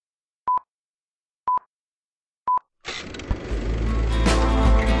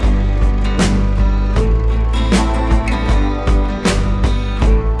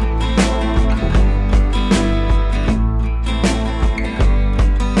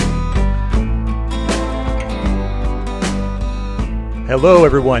Hello,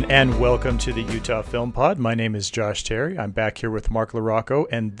 everyone, and welcome to the Utah FilmPod. My name is Josh Terry. I'm back here with Mark LaRocco,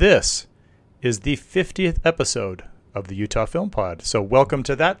 and this is the 50th episode of the Utah FilmPod. So welcome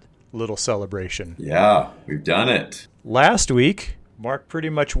to that little celebration. Yeah, we've done it. Last week, Mark pretty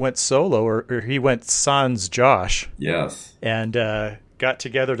much went solo, or he went sans Josh. Yes. And got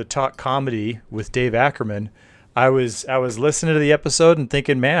together to talk comedy with Dave Ackerman. I was listening to the episode and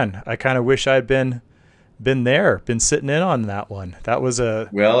thinking, man, I kind of wish I'd been sitting in on that one. That was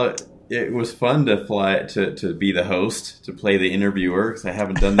it was fun to fly to be the host, to play the interviewer, because I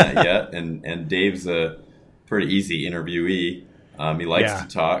haven't done that yet. And Dave's a pretty easy interviewee. He likes to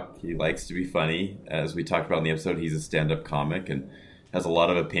talk. He likes to be funny. As we talked about in the episode, he's a stand-up comic and has a lot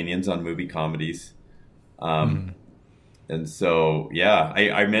of opinions on movie comedies. And so, yeah,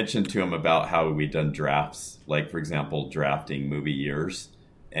 I mentioned to him about how we'd done drafts, like, for example, drafting movie years.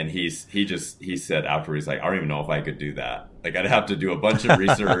 And he said afterwards, like, I don't even know if I could do that. Like, I'd have to do a bunch of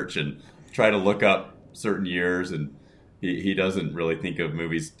research and try to look up certain years. And he doesn't really think of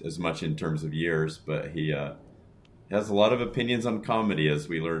movies as much in terms of years, but he has a lot of opinions on comedy, as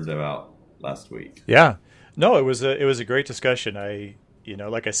we learned about last week. Yeah, no, it was a great discussion.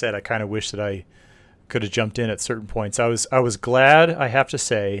 Like I said, I kind of wish that I could have jumped in at certain points. I was glad, I have to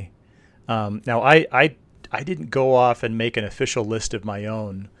say. Now I didn't go off and make an official list of my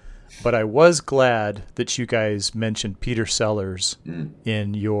own, but I was glad that you guys mentioned Peter Sellers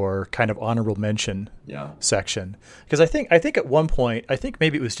in your kind of honorable mention section. Because I think at one point, I think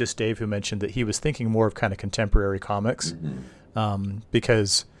maybe it was just Dave who mentioned that he was thinking more of kind of contemporary comics,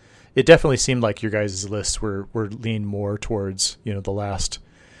 because it definitely seemed like your guys' lists were leaned more towards, the last.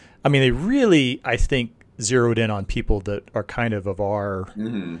 I mean, they really, I think, zeroed in on people that are kind of our...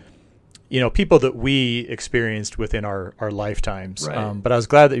 people that we experienced within our lifetimes. Right. But I was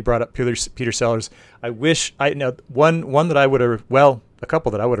glad that you brought up Peter Sellers. I wish one that I would have, a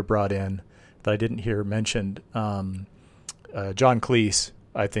couple that I would have brought in that I didn't hear mentioned. John Cleese,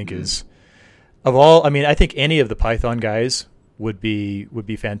 I think is of all. I mean, I think any of the Python guys would be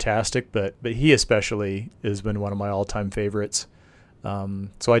fantastic, but he especially has been one of my all-time favorites.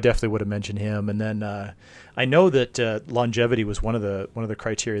 So I definitely would have mentioned him. And then I know that longevity was one of the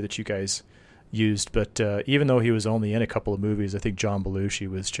criteria that you guys used. But even though he was only in a couple of movies, I think John Belushi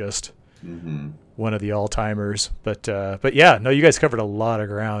was just one of the all-timers. But yeah, no, you guys covered a lot of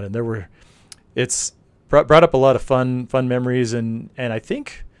ground, and it's brought up a lot of fun memories, and I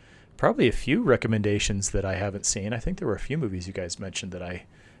think probably a few recommendations that I haven't seen. I think there were a few movies you guys mentioned that I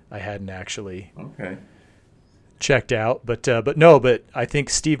hadn't actually checked out, but I think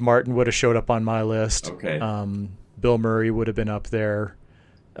Steve Martin would have showed up on my list. Okay. Bill Murray would have been up there.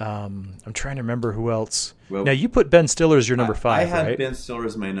 I'm trying to remember who else. Well, now you put Ben Stiller as your number 5, I had right? Ben Stiller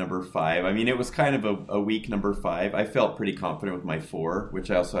as my number 5. I mean, it was kind of a weak number 5. I felt pretty confident with my 4,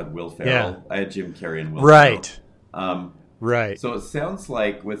 which I also had Will Ferrell. I had Jim Carrey and Will Ferrell. Right. So it sounds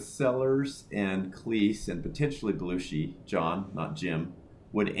like with Sellers and Cleese and potentially Belushi, John, not Jim,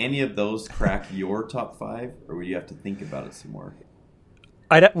 would any of those crack your top 5, or would you have to think about it some more?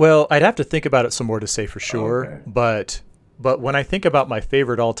 I'd have to think about it some more to say for sure. Okay. But when I think about my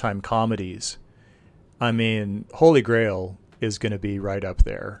favorite all-time comedies, I mean, Holy Grail is going to be right up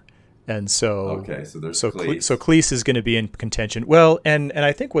there, and so there's Cleese. So Cleese is going to be in contention. Well, and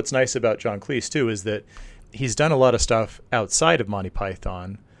I think what's nice about John Cleese too is that he's done a lot of stuff outside of Monty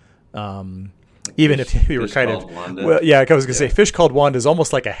Python. Even if we were kind of Wanda. Well, yeah, I was going to say Fish Called Wanda is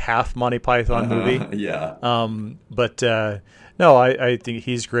almost like a half Monty Python movie. But no, I think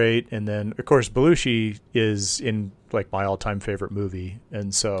he's great. And then of course Belushi is in like my all-time favorite movie,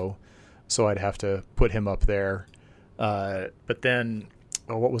 and so I'd have to put him up there. But then,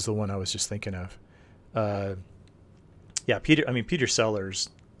 what was the one I was just thinking of? Peter Sellers.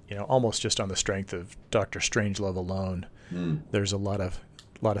 Almost just on the strength of Dr. Strangelove alone, there's a lot of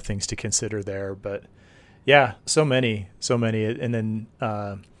things to consider there, but yeah, so many. And then,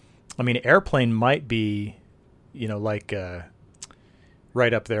 Airplane might be,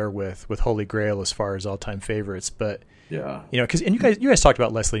 right up there with Holy Grail as far as all-time favorites. But yeah, because you guys talked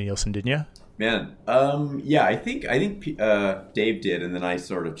about Leslie Nielsen, didn't you? Man, I think Dave did, and then I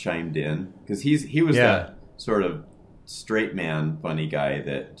sort of chimed in because he was that sort of straight man, funny guy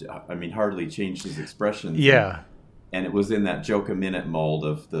that hardly changed his expressions. Yeah. And it was in that joke a minute mold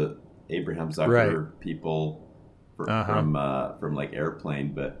of the Abraham Zucker people from like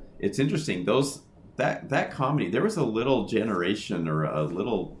Airplane. But it's interesting, that comedy, there was a little generation or a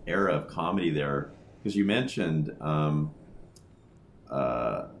little era of comedy there, because you mentioned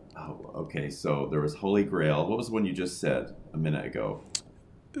so there was Holy Grail. What was the one you just said a minute ago?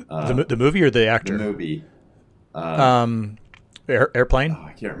 The movie or the actor? The movie. Airplane?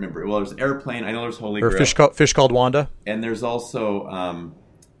 I can't remember. Well, there's Airplane. I know there's Holy Or Grail. Fish Called Wanda? And there's also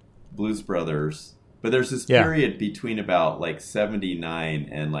Blues Brothers. But there's this period between about like 79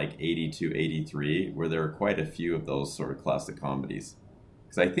 and like 82, 83 where there are quite a few of those sort of classic comedies.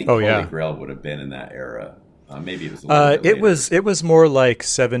 Because I think Holy Grail would have been in that era. Maybe it was a little bit later. It was more like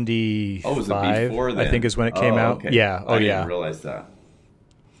 75. Oh, was it before then? I think is when it came out. Okay. Yeah. I didn't realize that.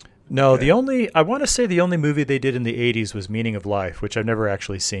 No, I want to say the only movie they did in the 80s was Meaning of Life, which I've never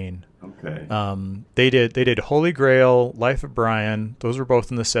actually seen. Okay. They did Holy Grail, Life of Brian. Those were both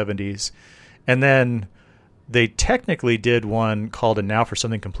in the 70s. And then they technically did one called And Now for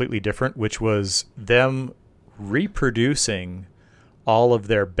Something Completely Different, which was them reproducing all of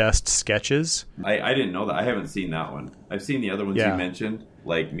their best sketches. I didn't know that. I haven't seen that one. I've seen the other ones you mentioned,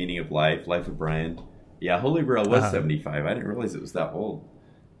 like Meaning of Life, Life of Brian. Yeah, Holy Grail was 75. I didn't realize it was that old.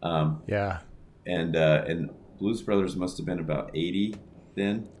 And Blues Brothers must have been about 80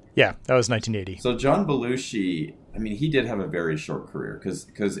 then. Yeah, that was 1980. So John Belushi, I mean, he did have a very short career because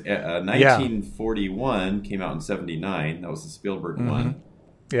 1941 came out in 79. That was the Spielberg one.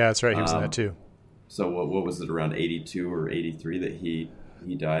 Yeah, that's right. He was in that too. So what was it, around 82 or 83 that he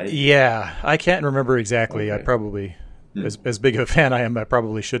died? Yeah, I can't remember exactly. Okay. I probably, as big of a fan I am, I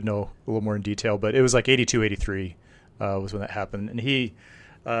probably should know a little more in detail. But it was like 82, 83 was when that happened. And he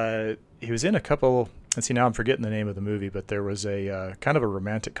was in a couple. Let's see, now I'm forgetting the name of the movie, but there was a kind of a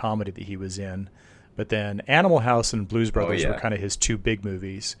romantic comedy that he was in. But then Animal House and Blues Brothers were kind of his two big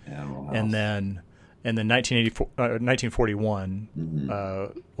movies. Animal House. And then 1941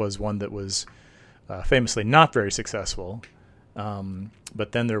 was one that was famously not very successful.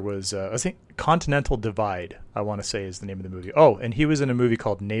 But then there was, I think, Continental Divide, I want to say is the name of the movie. Oh, and he was in a movie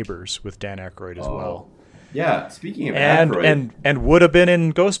called Neighbors with Dan Aykroyd as well. Yeah, speaking of Aykroyd. And would have been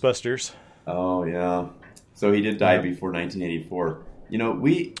in Ghostbusters. Oh, yeah. So he did die before 1984. You know,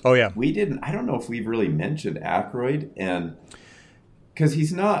 we didn't, I don't know if we've really mentioned Aykroyd, and because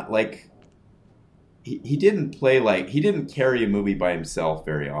he's not like, he didn't carry a movie by himself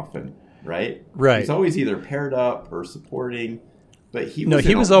very often, right? Right. He's always either paired up or supporting, but he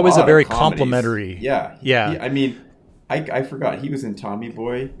was always a very complimentary. Yeah. I mean, I forgot, he was in Tommy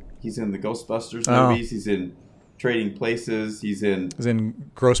Boy, he's in the Ghostbusters movies, he's in Trading Places, he's in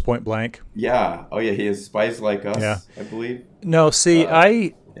Grosse Pointe Blank. Yeah. Oh, yeah, he is Spies Like Us, I believe. No, see,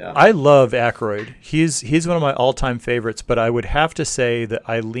 I love Aykroyd. He's one of my all-time favorites, but I would have to say that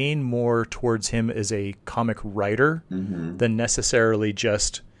I lean more towards him as a comic writer than necessarily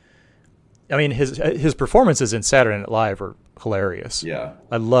just. I mean, his performances in Saturday Night Live are hilarious. Yeah,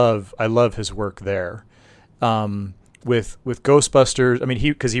 I love his work there. With Ghostbusters, I mean,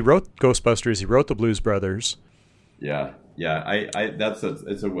 because he wrote Ghostbusters, he wrote the Blues Brothers. Yeah.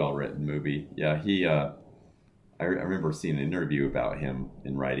 It's a well-written movie. Yeah, I remember seeing an interview about him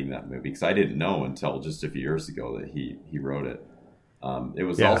in writing that movie because I didn't know until just a few years ago that he wrote it. It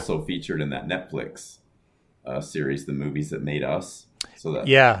was also featured in that Netflix series, The Movies That Made Us. So that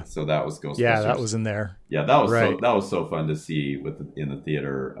was Ghostbusters. Yeah, that was in there. Yeah, that was so fun to see in the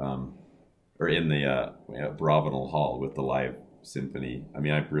theater or in the Bravenel Hall with the live symphony. I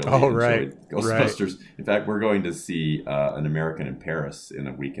mean, I really enjoyed Ghostbusters. Right. In fact, we're going to see An American in Paris in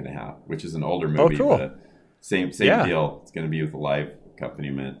a week and a half, which is an older movie, but same deal. It's going to be with a live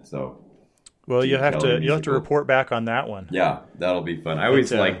accompaniment. So, well, you'll have to report back on that one. Yeah, that'll be fun. I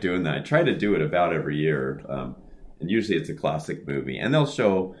always like doing that. I try to do it about every year, and usually it's a classic movie, and they'll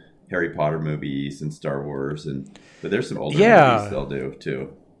show Harry Potter movies and Star Wars, but there's some older movies they'll do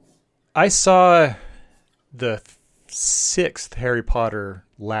too. I saw the 6th Harry Potter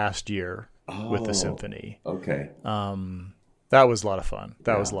last year with the symphony. Okay. That was a lot of fun.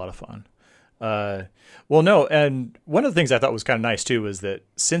 Well, no, and one of the things I thought was kind of nice too was that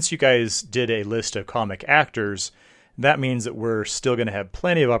since you guys did a list of comic actors, that means that we're still going to have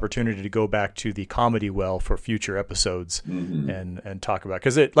plenty of opportunity to go back to the comedy well for future episodes and talk about,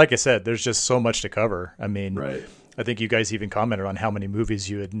 because like I said, there's just so much to cover. I mean, right. I think you guys even commented on how many movies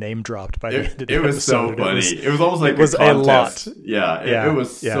you had name dropped by the end of the episode. It was so funny. It was almost like a lot. Yeah, it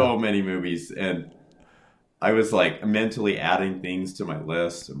was so many movies, and I was like mentally adding things to my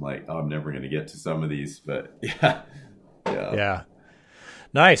list. I'm like, I'm never going to get to some of these, but yeah.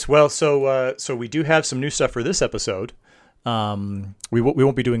 Nice. Well, so we do have some new stuff for this episode. We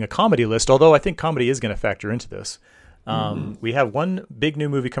won't be doing a comedy list, although I think comedy is going to factor into this. We have one big new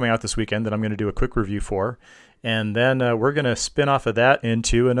movie coming out this weekend that I'm going to do a quick review for. And then we're going to spin off of that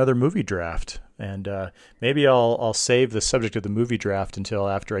into another movie draft. And maybe I'll save the subject of the movie draft until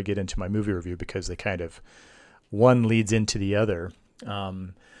after I get into my movie review, because they kind of, one leads into the other.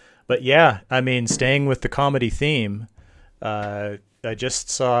 But yeah, I mean, staying with the comedy theme, I just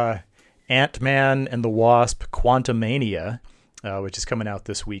saw Ant-Man and the Wasp: Quantumania, which is coming out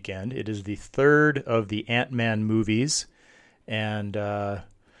this weekend. It is the third of the Ant-Man movies, and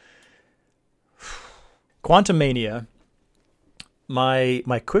Quantumania.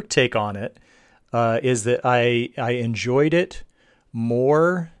 My quick take on it is that I enjoyed it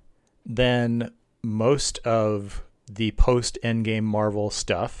more than most of the post-Endgame Marvel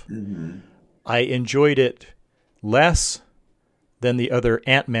stuff. Mm-hmm. I enjoyed it less than the other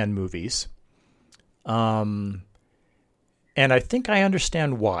Ant-Man movies. And I think I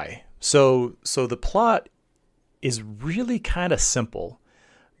understand why. So the plot is really kind of simple.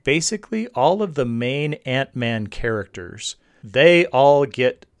 Basically, all of the main Ant-Man characters, they all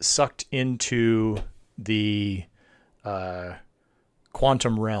get sucked into the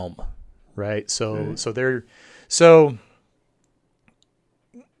quantum realm, right? So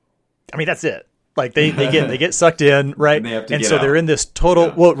I mean, that's it. Like they get sucked in, right? And so they're in this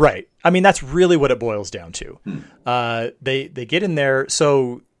total, well, right. I mean, that's really what it boils down to. They get in there.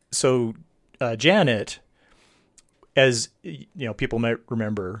 So Janet, as you know, people might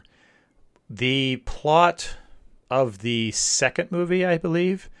remember, the plot of the second movie, I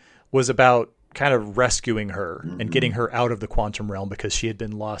believe, was about kind of rescuing her and getting her out of the quantum realm because she had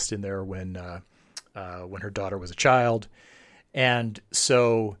been lost in there when her daughter was a child. And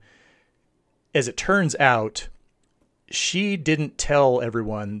so, as it turns out, she didn't tell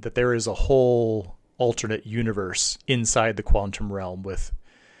everyone that there is a whole alternate universe inside the quantum realm with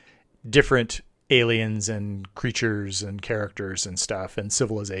different aliens and creatures and characters and stuff and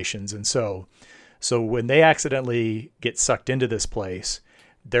civilizations. And so when they accidentally get sucked into this place,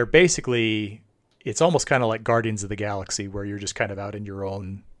 they're basically, it's almost kind of like Guardians of the Galaxy, where you're just kind of out in your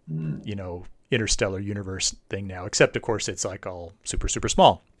own, interstellar universe thing now, except of course it's like all super, super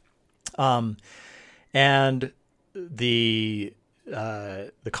small. And the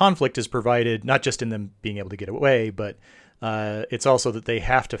conflict is provided not just in them being able to get away, but it's also that they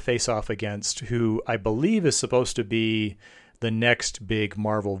have to face off against who I believe is supposed to be the next big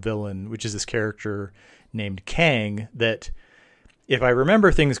Marvel villain, which is this character named Kang, that, if I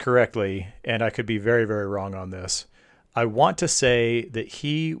remember things correctly, and I could be very, very wrong on this, I want to say that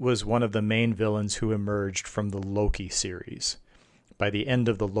he was one of the main villains who emerged from the Loki series. By the end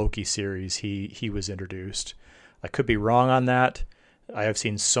of the Loki series, he was introduced. I could be wrong on that. I have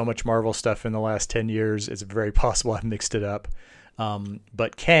seen so much Marvel stuff in the last 10 years, it's very possible I've mixed it up.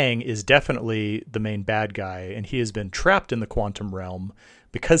 But Kang is definitely the main bad guy, and he has been trapped in the quantum realm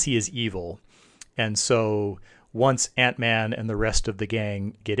because he is evil. And so once Ant-Man and the rest of the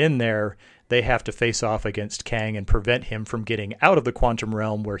gang get in there, they have to face off against Kang and prevent him from getting out of the quantum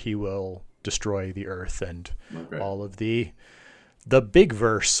realm, where he will destroy the Earth and all of the big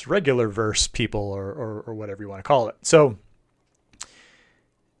verse, regular verse people, or whatever you want to call it. So,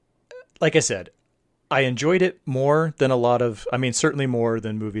 like I said, I enjoyed it more than certainly more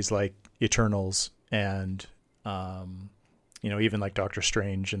than movies like Eternals and, even like Doctor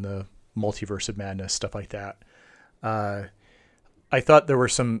Strange and the Multiverse of Madness, stuff like that. I thought there were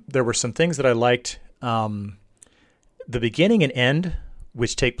some things that I liked. The beginning and end,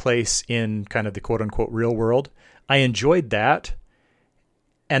 which take place in kind of the quote unquote real world, I enjoyed that.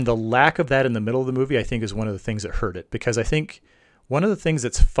 And the lack of that in the middle of the movie, I think, is one of the things that hurt it, because I think one of the things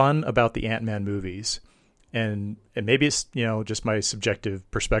that's fun about the Ant-Man movies, and maybe it's, just my subjective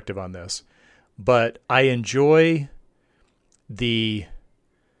perspective on this, but I enjoy the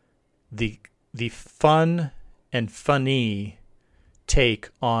fun and funny take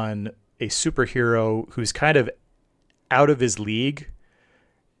on a superhero who's kind of out of his league,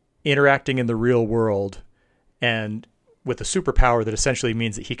 interacting in the real world, and with a superpower that essentially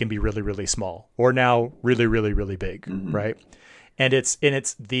means that he can be really, really small, or now really, really, really big, right? And it's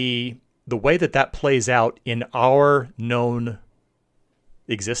the way that plays out in our known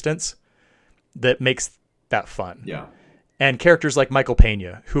existence that makes that fun. Yeah. And characters like Michael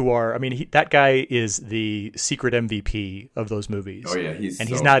Pena, who are, that guy is the secret MVP of those movies. Oh yeah,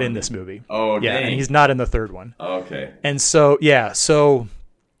 he's not in this movie. Oh yeah, dang. And he's not in the third one. Oh, okay. And so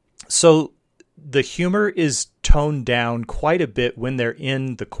the humor is toned down quite a bit when they're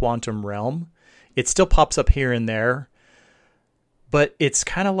in the quantum realm. It still pops up here and there, but it's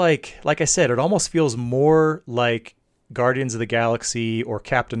kind of like I said, it almost feels more like Guardians of the Galaxy or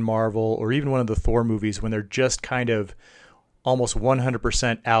Captain Marvel or even one of the Thor movies, when they're just kind of almost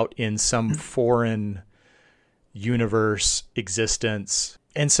 100% out in some foreign universe existence.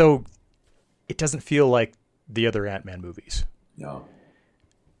 And so it doesn't feel like the other Ant-Man movies. No.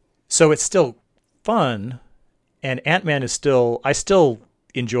 So it's still fun, and Ant-Man is I still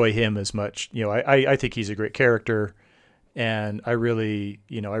enjoy him as much. I think he's a great character, and I really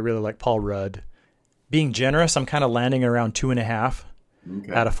like Paul Rudd. Being generous, I'm kind of landing around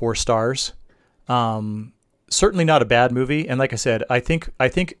 2.5 out of 4 stars. Certainly not a bad movie, and like I said, I think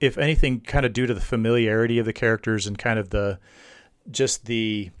if anything, kind of due to the familiarity of the characters and kind of the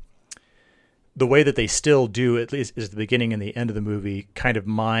way that they still do, at least is the beginning and the end of the movie, kind of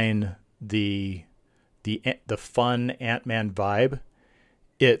mine the fun Ant-Man vibe.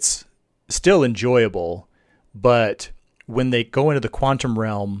 It's still enjoyable, but when they go into the quantum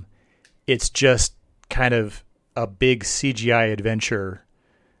realm, it's just kind of a big CGI adventure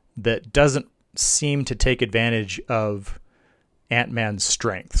that doesn't seem to take advantage of Ant-Man's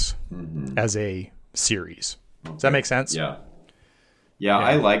strengths as a series. Okay. Does that make sense? Yeah,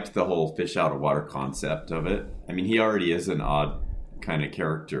 I liked the whole fish out of water concept of it. I mean, he already is an odd kind of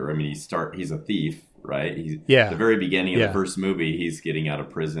character. I mean, he's a thief, right? At the very beginning of the first movie, he's getting out of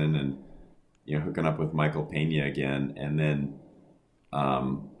prison and hooking up with Michael Pena again. And then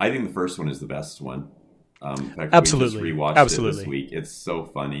I think the first one is the best one. In fact, Absolutely. We just rewatched it this week. It's so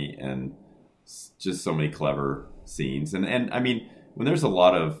funny and just so many clever scenes. And I mean, when there's a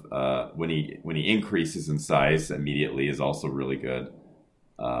lot of when he increases in size immediately is also really good.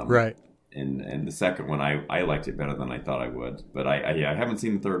 Right. And the second one, I liked it better than I thought I would. But I haven't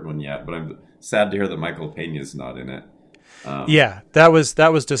seen the third one yet. But I'm sad to hear that Michael Pena's not in it. That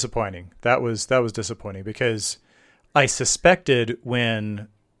was disappointing. That was disappointing because I suspected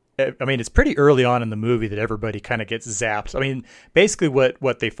it's pretty early on in the movie that everybody kind of gets zapped. I mean, basically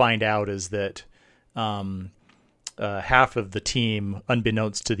what they find out is that half of the team,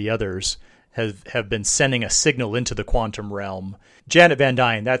 unbeknownst to the others, have been sending a signal into the quantum realm. Janet Van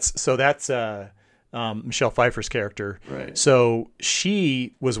Dyne, that's Michelle Pfeiffer's character. Right. So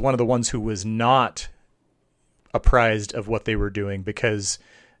she was one of the ones who was not apprised of what they were doing because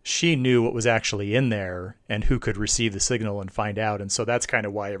she knew what was actually in there and who could receive the signal and find out. And so that's kind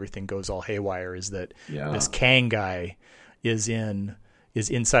of why everything goes all haywire, is that this Kang guy is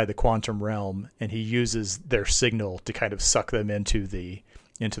inside the quantum realm, and he uses their signal to kind of suck them into the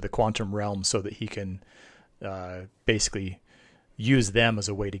quantum realm so that he can basically use them as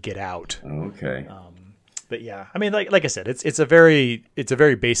a way to get out. Okay. But yeah, I mean, like I said, it's a very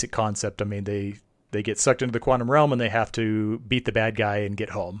basic concept. I mean, they get sucked into the quantum realm and they have to beat the bad guy and get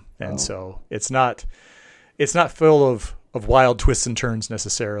home. And so it's not full of wild twists and turns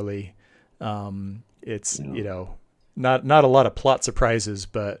necessarily. It's not a lot of plot surprises,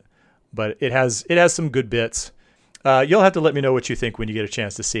 but it has some good bits. You'll have to let me know what you think when you get a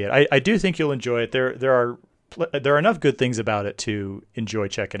chance to see it. I do think you'll enjoy it. There are enough good things about it to enjoy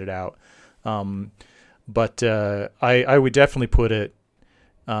checking it out. But I would definitely put it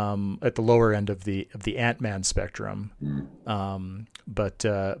at the lower end of the Ant-Man spectrum. But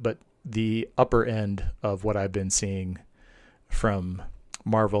the upper end of what I've been seeing from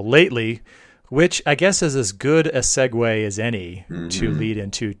Marvel lately, which I guess is as good a segue as any to lead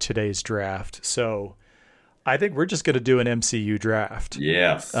into today's draft. So I think we're just going to do an MCU draft.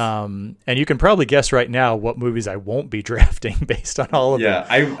 Yes. And you can probably guess right now what movies I won't be drafting based on all of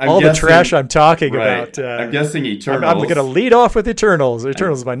the trash I'm talking about. I'm guessing Eternals. I'm going to lead off with Eternals.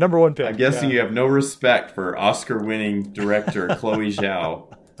 Eternals is my number one pick. I'm guessing you have no respect for Oscar-winning director Chloe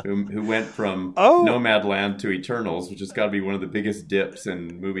Zhao, who went from Nomadland to Eternals, which has got to be one of the biggest dips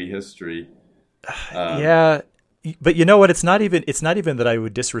in movie history. But you know what? It's not even that I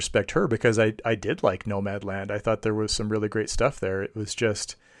would disrespect her, because I did like Nomadland. I thought there was some really great stuff there. It was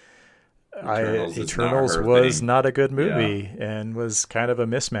just Eternals was not a good movie and was kind of a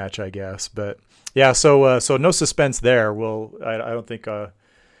mismatch, I guess. But yeah, so no suspense there. I don't think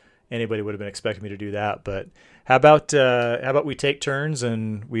anybody would have been expecting me to do that. But how about we take turns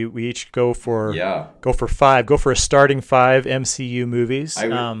and we each go for 5, go for a starting 5 MCU movies.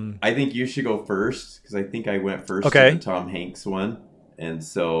 I think you should go first, because I think I went first to the Tom Hanks one, and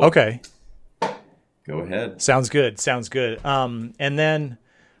so go ahead. Sounds good. And then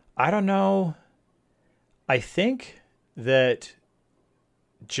I don't know. I think that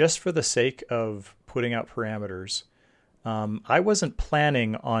just for the sake of putting out parameters, I wasn't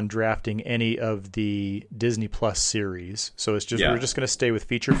planning on drafting any of the Disney Plus series, so it's just we're just going to stay with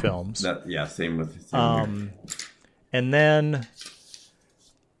feature films. Same with. And then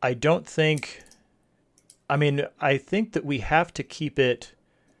I don't think. I mean, I think that we have to keep it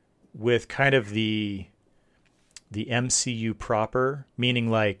with kind of the MCU proper,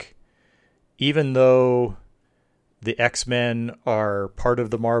 meaning like, even though the X-Men are part of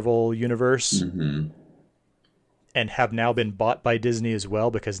the Marvel universe. Mm-hmm. And have now been bought by Disney as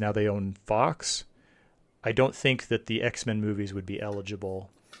well, because now they own Fox, I don't think that the X-Men movies would be eligible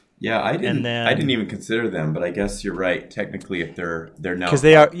Yeah, I didn't. And then, I didn't even consider them, but I guess you're right. Technically, if they're now because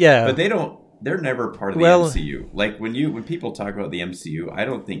they are, yeah, but they don't. They're never part of the MCU. Like when people talk about the MCU, I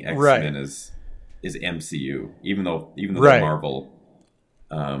don't think X-Men is MCU, even though they're Marvel.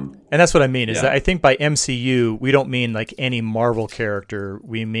 And that's what I mean is that I think by MCU we don't mean like any Marvel character.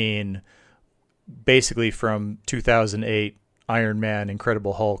 We mean basically from 2008 Iron Man,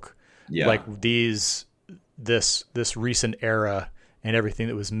 Incredible Hulk, like this recent era and everything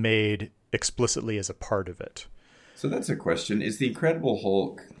that was made explicitly as a part of it. So that's a question. Is the Incredible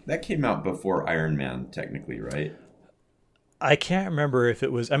Hulk, that came out before Iron Man technically, right? I can't remember if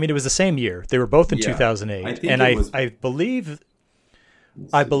it was, I mean, it was the same year. They were both in 2008.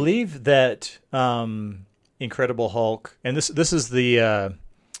 I believe that Incredible Hulk, and this is the oh,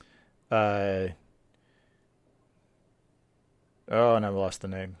 and I lost the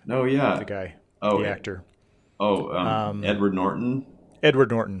name. Oh yeah, the guy, the actor. Edward Norton. Edward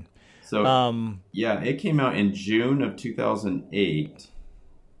Norton. So it came out in June of 2008,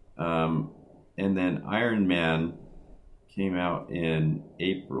 and then Iron Man came out in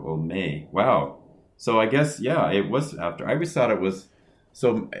April or May. Wow. So I guess it was after. I always thought it was.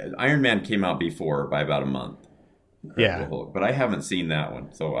 So Iron Man came out before by about a month. Incredible Hulk. But I haven't seen that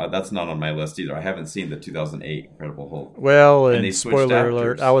one, so that's not on my list either. I haven't seen the 2008 Incredible Hulk. Well, and spoiler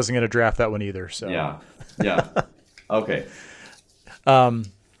alert, I wasn't going to draft that one either. So yeah, okay.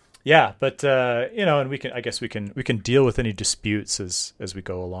 But and we can deal with any disputes as we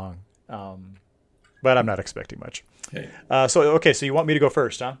go along. But I'm not expecting much. Okay. So you want me to go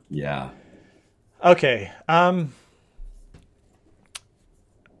first, huh? Yeah. Okay.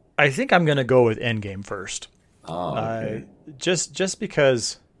 I think I'm going to go with Endgame first. Oh, okay. Just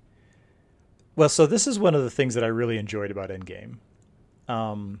because. Well, so this is one of the things that I really enjoyed about Endgame.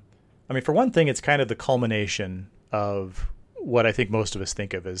 I mean, for one thing, it's kind of the culmination of what I think most of us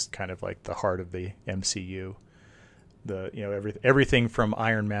think of as kind of like the heart of the MCU. Everything from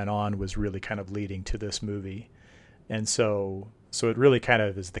Iron Man on was really kind of leading to this movie, and so it really kind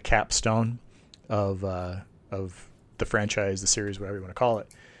of is the capstone of the franchise, the series, whatever you want to call it.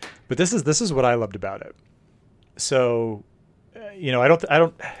 But this is what I loved about it. So, I don't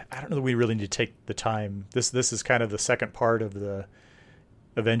know that we really need to take the time. This is kind of the second part of the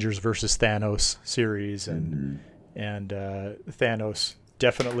Avengers versus Thanos series, and Thanos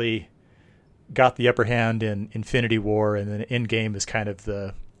definitely got the upper hand in Infinity War, and then Endgame is kind of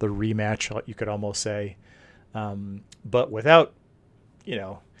the rematch, you could almost say. But without,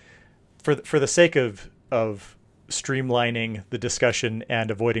 for the sake of streamlining the discussion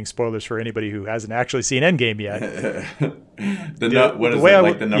and avoiding spoilers for anybody who hasn't actually seen Endgame yet. the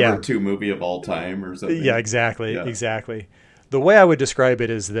number 2 movie of all time or something? Yeah, exactly. The way I would describe it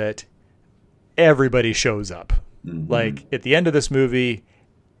is that everybody shows up. Mm-hmm. Like at the end of this movie,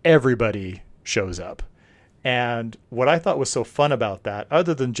 everybody shows up. And what I thought was so fun about that,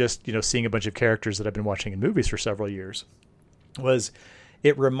 other than just, seeing a bunch of characters that I've been watching in movies for several years, was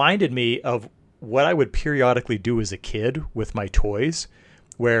it reminded me of what I would periodically do as a kid with my toys,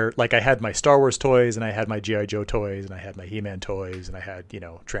 where like I had my Star Wars toys and I had my G.I. Joe toys and I had my He-Man toys and I had,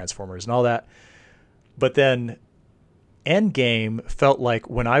 Transformers and all that. But then Endgame felt like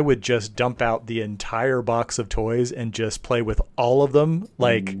when I would just dump out the entire box of toys and just play with all of them,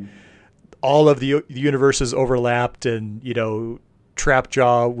 like all of the universes overlapped, and,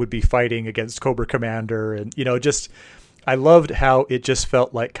 Trapjaw would be fighting against Cobra Commander, and, I loved how it just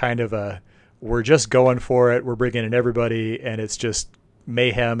felt like kind of we're just going for it. We're bringing in everybody, and it's just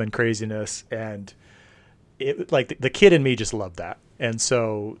mayhem and craziness. And it, like the kid in me just loved that. And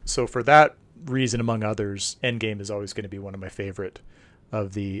so for that reason, among others, Endgame is always going to be one of my favorite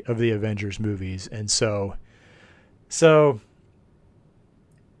of the Avengers movies. And so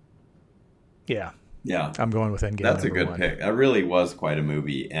yeah, I'm going with Endgame. That's a good pick. That really was quite a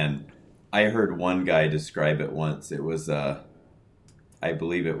movie. And I heard one guy describe it once. It was, I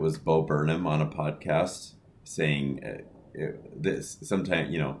believe it was Bo Burnham on a podcast saying this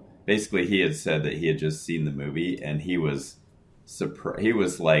sometime, basically he had said that he had just seen the movie and he was he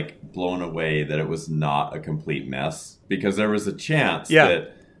was like blown away that it was not a complete mess, because there was a chance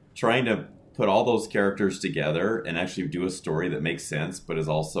that trying to put all those characters together and actually do a story that makes sense but is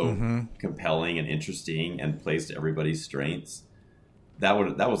also compelling and interesting and plays to everybody's strengths, that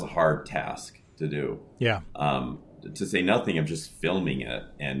was a hard task to do. To say nothing of just filming it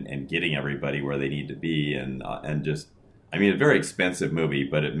and getting everybody where they need to be, and just, I mean, a very expensive movie,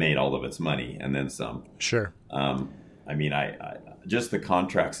 but it made all of its money and then some. Sure. I mean, I just the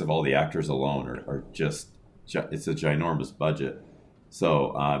contracts of all the actors alone are just, it's a ginormous budget.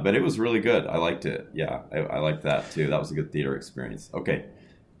 So, but it was really good. I liked it. Yeah, I liked that too. That was a good theater experience. Okay.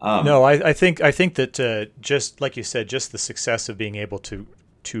 No, I think that just like you said, just the success of being able to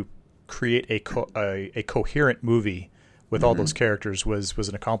create a coherent movie with all those characters was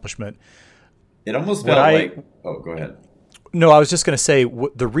an accomplishment. It almost felt like. Oh, go ahead. No, I was just going to say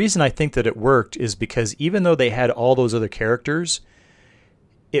the reason I think that it worked is because even though they had all those other characters,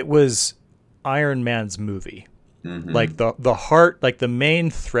 it was Iron Man's movie. Like the heart, like the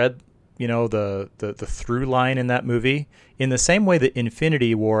main thread, the through line in that movie. In the same way that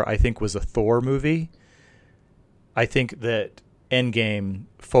Infinity War, I think, was a Thor movie, I think that Endgame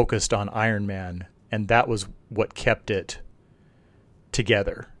focused on Iron Man, and that was what kept it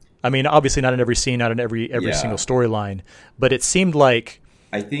together. I mean, obviously not in every scene, not in every single storyline, but it seemed like,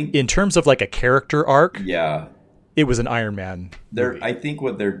 I think, in terms of like a character arc, yeah, it was an Iron Man movie. I think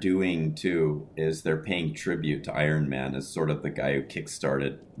what they're doing too is they're paying tribute to Iron Man as sort of the guy who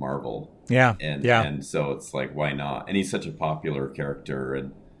kickstarted Marvel. Yeah, and so it's like, why not? And he's such a popular character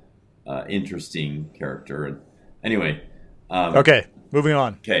and interesting character. And anyway, okay, moving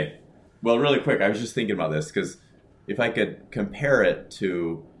on. Okay, well, really quick, I was just thinking about this because if I could compare it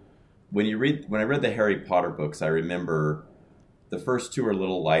to when I read the Harry Potter books, I remember the first two are a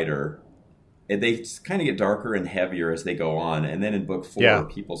little lighter. And they kind of get darker and heavier as they go on. And then in book 4,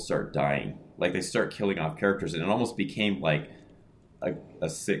 people start dying. Like they start killing off characters. And it almost became like a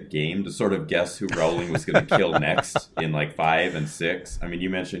sick game to sort of guess who Rowling was going to kill next in like 5 and 6. I mean, you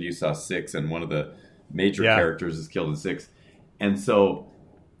mentioned you saw 6 and one of the major characters is killed in 6. And so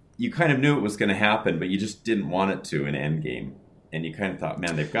you kind of knew it was going to happen, but you just didn't want it to in Endgame. And you kind of thought,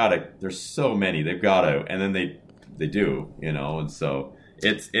 man, they've got to, there's so many, they've got to. And then they do, and so...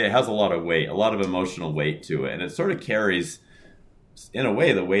 It has a lot of weight, a lot of emotional weight to it, and it sort of carries, in a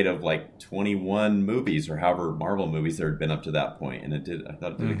way, the weight of like 21 movies or however Marvel movies there had been up to that point, and I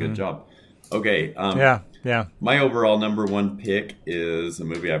thought it did a good job. Okay, yeah. My overall number one pick is a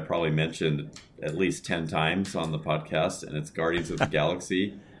movie I've probably mentioned at least 10 times on the podcast, and it's Guardians of the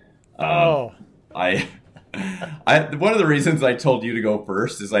Galaxy. One of the reasons I told you to go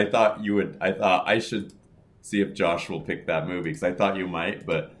first is I thought I should see if Josh will pick that movie because I thought you might,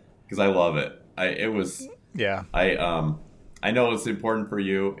 but because I love it. I know it's important for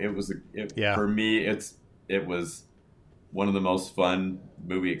you. For me, it was one of the most fun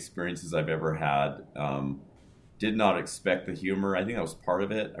movie experiences I've ever had. Did not expect the humor. I think that was part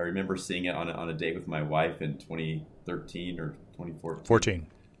of it. I remember seeing it on a date with my wife in 2013 or 2014.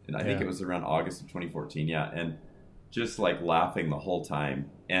 And I think it was around August of 2014. Yeah, and just like laughing the whole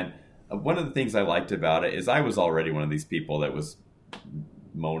time. And one of the things I liked about it is I was already one of these people that was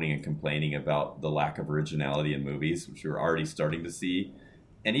moaning and complaining about the lack of originality in movies, which we were already starting to see.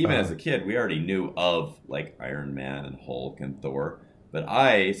 And even as a kid, we already knew of like Iron Man and Hulk and Thor. But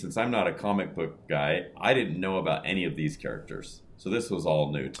since I'm not a comic book guy, I didn't know about any of these characters. So this was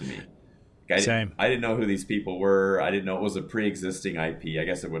all new to me. Same. I didn't know who these people were. I didn't know it was a pre-existing IP. I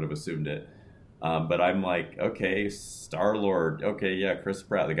guess I would have assumed it. But I'm like, okay, Star-Lord, okay, yeah, Chris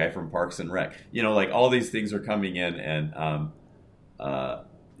Pratt, the guy from Parks and Rec. Like all these things are coming in, and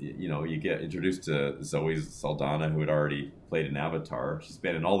you get introduced to Zoe Saldana, who had already played in Avatar. She's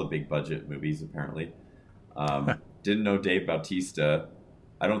been in all the big budget movies, apparently. Didn't know Dave Bautista.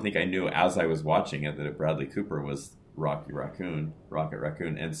 I don't think I knew as I was watching it that Bradley Cooper was Rocket Raccoon.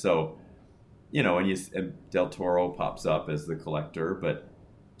 And so, and Del Toro pops up as the Collector, but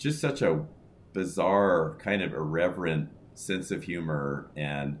just such a bizarre, kind of irreverent sense of humor.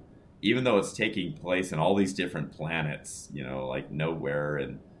 And even though it's taking place in all these different planets, like nowhere,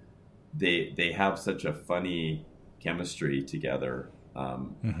 and they have such a funny chemistry together.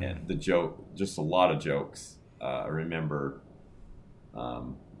 And the joke, just a lot of jokes. I remember,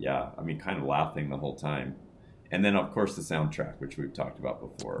 kind of laughing the whole time. And then, of course, the soundtrack, which we've talked about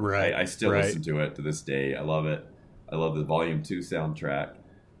before. Right. I still listen to it to this day. I love it. I love the Volume 2 soundtrack.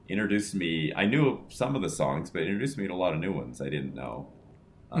 Introduced me, I knew some of the songs, but introduced me to a lot of new ones I didn't know.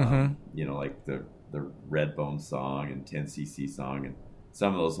 Like the Redbone song and 10cc song, and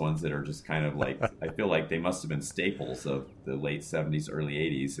some of those ones that are just kind of like, I feel like they must have been staples of the late 70s, early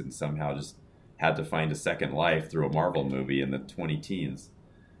 80s, and somehow just had to find a second life through a Marvel movie in the 20-teens.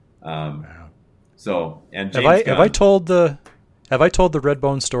 Wow. So, and James have I told the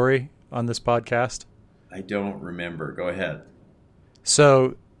Redbone story on this podcast? I don't remember. Go ahead.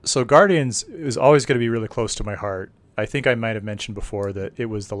 So Guardians is always going to be really close to my heart. I think I might have mentioned before that it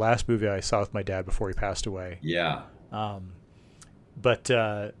was the last movie I saw with my dad before he passed away. Yeah. But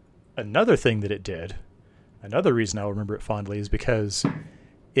another thing that it did, another reason I'll remember it fondly, is because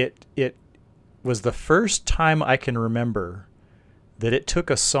it was the first time I can remember that it took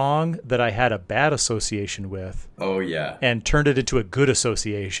a song that I had a bad association with. Oh yeah. And turned it into a good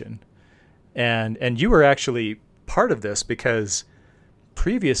association. And you were actually part of this because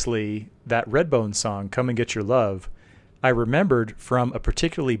previously that Redbone song, Come and Get Your Love, I remembered from a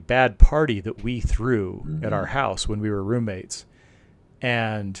particularly bad party that we threw at our house when we were roommates.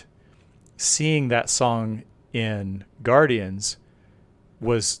 And seeing that song in Guardians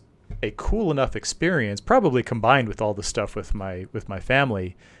was a cool enough experience, probably combined with all the stuff with my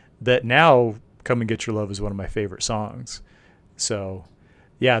family, that now Come and Get Your Love is one of my favorite songs. So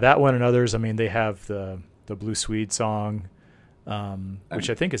yeah, that one and others. I mean, they have the Blue Swede song, which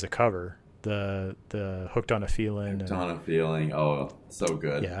I think is a cover. The Hooked on a Feeling. Hooked on a Feeling. Oh, so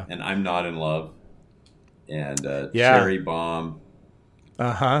good. Yeah. And I'm Not in Love. And Cherry Bomb.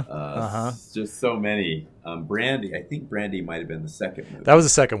 Just so many. Brandy. I think Brandy might have been the second movie. That was the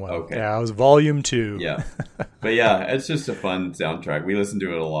second one. Okay. Yeah, it was Volume 2. Yeah. But yeah, it's just a fun soundtrack. We listen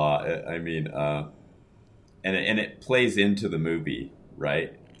to it a lot. I mean, and it plays into the movie,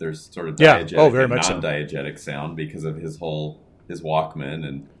 right? There's sort of diegetic and non-diegetic sound because of his Walkman,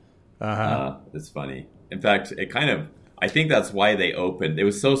 and it's funny. In fact, I think that's why they opened. It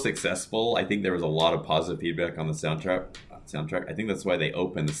was so successful. I think there was a lot of positive feedback on the soundtrack. I think that's why they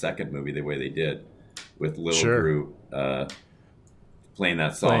opened the second movie the way they did, with Little Group playing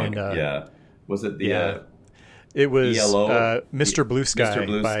that song. Was it the? It was ELO? Mr. Blue Sky. Mr.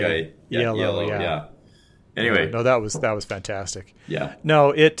 Blue Sky. ELO, yeah. Anyway, no, that was fantastic. Yeah.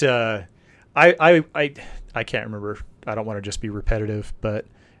 No, it. I can't remember. I don't want to just be repetitive, but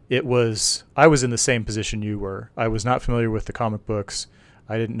it was. I was in the same position you were. I was not familiar with the comic books.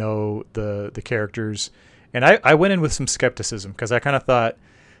 I didn't know the characters, and I went in with some skepticism because I kind of thought,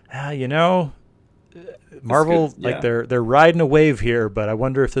 Marvel, like they're riding a wave here, but I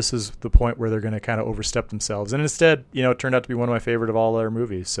wonder if this is the point where they're going to kind of overstep themselves. And instead, it turned out to be one of my favorite of all their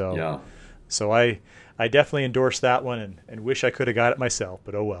movies. So yeah. So I definitely endorse that one and wish I could have got it myself,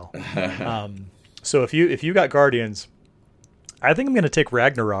 but oh well. So if you got Guardians, I think I'm going to take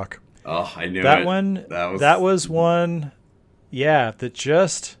Ragnarok. Oh, I knew that it. one. That was one. Yeah, that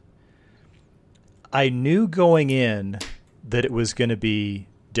just. I knew going in that it was going to be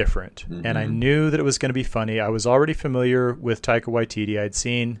different, and I knew that it was going to be funny. I was already familiar with Taika Waititi. I'd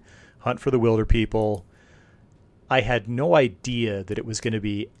seen Hunt for the Wilder People. I had no idea that it was going to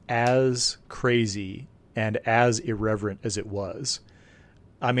be as crazy and as irreverent as it was.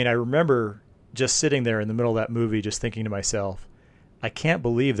 I mean, I remember just sitting there in the middle of that movie just thinking to myself, I can't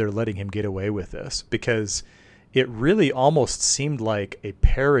believe they're letting him get away with this, because it really almost seemed like a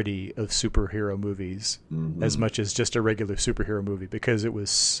parody of superhero movies as much as just a regular superhero movie, because it was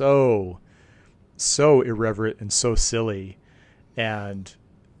so irreverent and so silly, and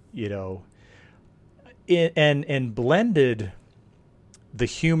and blended the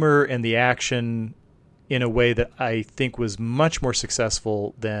humor and the action in a way that I think was much more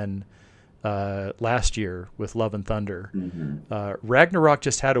successful than last year with Love and Thunder. Ragnarok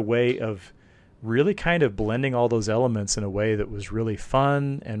just had a way of really kind of blending all those elements in a way that was really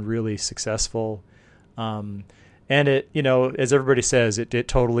fun and really successful. And it, as everybody says, it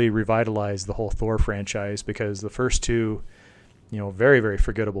totally revitalized the whole Thor franchise, because the first two, very, very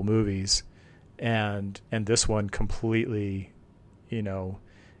forgettable movies. And this one completely,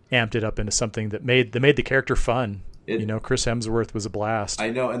 amped it up into something that made the character fun. Chris Hemsworth was a blast.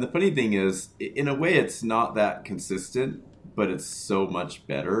 I know. And the funny thing is, in a way, it's not that consistent, but it's so much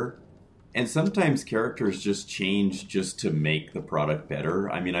better. And sometimes characters just change just to make the product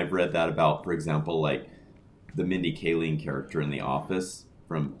better. I mean, I've read that about, for example, like the Mindy Kaling character in The Office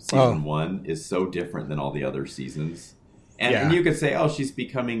from season 1 is so different than all the other seasons. And you could say, she's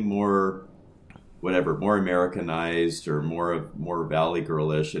becoming more Americanized or more Valley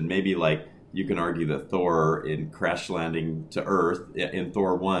Girlish. And maybe like you can argue that Thor in Crash Landing to Earth in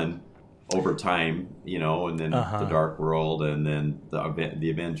Thor 1 over time, and then the Dark World, and then the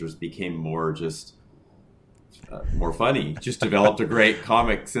Avengers became more just more funny. Just developed a great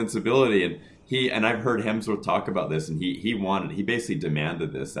comic sensibility, and I've heard Hemsworth talk about this, and he basically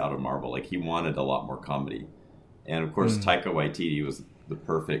demanded this out of Marvel. Like, he wanted a lot more comedy, and of course Taika Waititi was the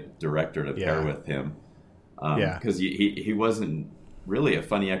perfect director to pair with him, because he wasn't really a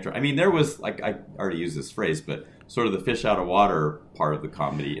funny actor. I mean, there was, like, I already used this phrase, but sort of the fish out of water part of the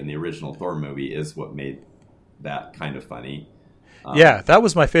comedy in the original Thor movie is what made that kind of funny. That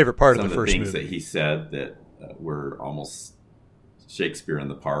was my favorite part of the first movie. Some of the things that he said that were almost Shakespeare in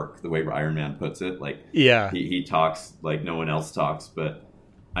the Park, the way Iron Man puts it. Like, he talks like no one else talks, but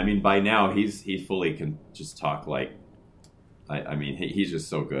I mean, by now he fully can just talk like. I mean, he's just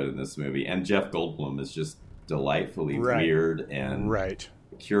so good in this movie, and Jeff Goldblum is just delightfully weird and right.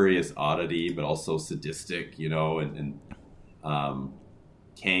 curious oddity, but also sadistic, you know, and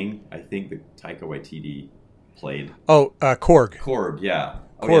Kang, I think that Taika Waititi played. Oh, Korg. Korg, yeah.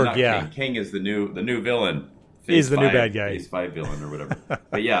 Korg, yeah. Kang is the new villain. He's the new bad guy. Phase 5 villain or whatever.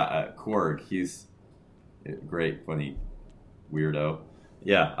 But yeah, Korg, he's a great, funny weirdo.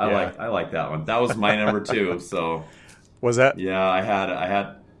 Yeah, I like that one. That was my number 2. So was that? Yeah, I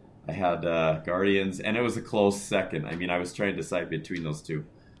had Guardians, and it was a close second. I mean, I was trying to decide between those two,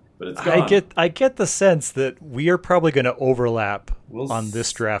 but it's gone. I get the sense that we are probably going to overlap on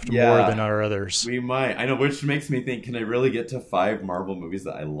this draft more than our others. We might. I know, which makes me think, can I really get to 5 Marvel movies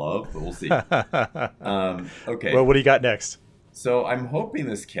that I love? But we'll see. Okay. Well, what do you got next? So I'm hoping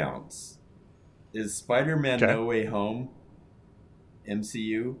this counts. Is Spider-Man No Way Home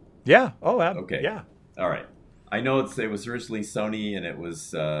MCU? Yeah. Oh, okay. Yeah. All right. I know it was originally Sony, and it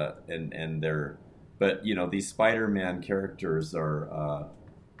was and they're, but you know, these Spider-Man characters are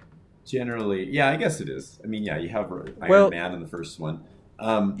generally, yeah, I guess it is. I mean, yeah, you have Iron Man in the first one.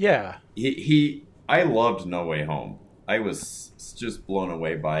 Yeah. I loved No Way Home. I was just blown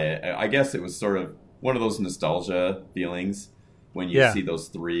away by it. I guess it was sort of one of those nostalgia feelings when you see those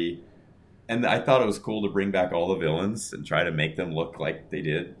 3. And I thought it was cool to bring back all the villains and try to make them look like they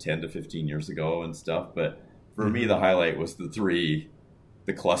did 10 to 15 years ago and stuff. But for me, the highlight was the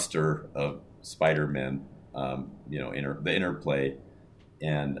cluster of Spider-Man, you know, the interplay.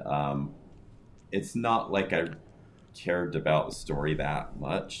 And it's not like I cared about the story that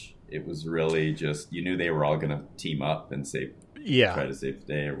much. It was really just, you knew they were all going to team up and try to save the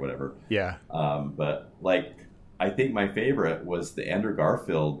day or whatever. Yeah. But like, I think my favorite was the Andrew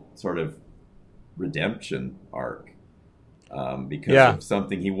Garfield sort of redemption arc, because of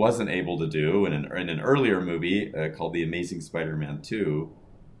something he wasn't able to do in an earlier movie called The Amazing Spider-Man 2,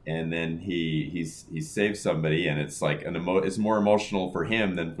 and then he saves somebody, and it's like it's more emotional for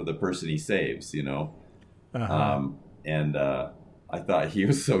him than for the person he saves, you know. And I thought he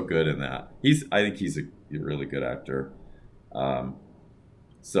was so good in that. I think he's a really good actor.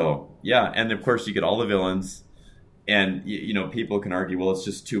 So yeah, and of course you get all the villains. And, you know, people can argue, well, it's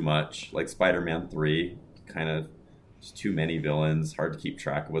just too much. Like Spider-Man 3, kind of just too many villains, hard to keep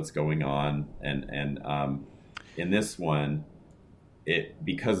track of what's going on. And in this one,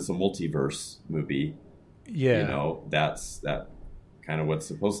 because it's a multiverse movie, you know, that's kind of what's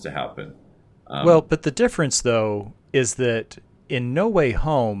supposed to happen. Well, but the difference, though, is that in No Way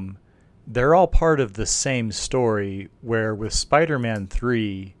Home, they're all part of the same story, where with Spider-Man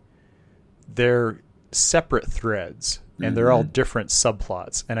 3, they're separate threads and they're all different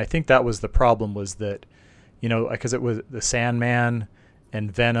subplots. And I think that was the problem, was that, you know, because it was the Sandman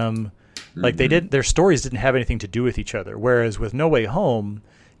and Venom, like their stories didn't have anything to do with each other. Whereas with No Way Home,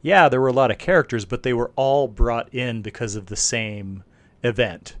 there were a lot of characters, but they were all brought in because of the same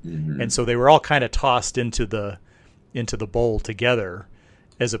event. And so they were all kind of tossed into the bowl together,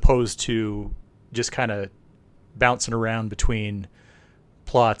 as opposed to just kind of bouncing around between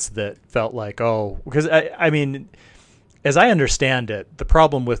plots that felt like, because I mean, as I understand it, the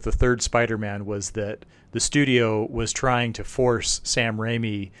problem with the third Spider-Man was that the studio was trying to force Sam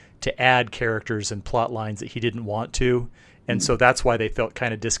Raimi to add characters and plot lines that he didn't want to, and so that's why they felt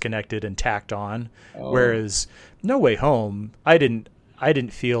kind of disconnected and tacked on. Whereas No Way Home, I didn't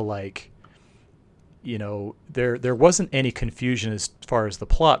feel like, you know, there wasn't any confusion as far as the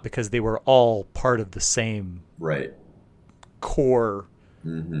plot, because they were all part of the same core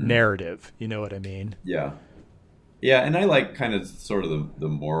narrative. You know what I mean? Yeah, and I like kind of sort of the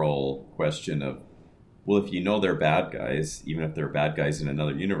moral question of, well, if you know they're bad guys, even if they're bad guys in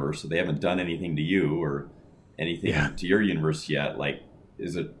another universe, so they haven't done anything to you or anything to your universe yet, like,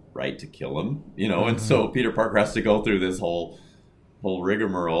 is it right to kill them? You know, and so Peter Parker has to go through this whole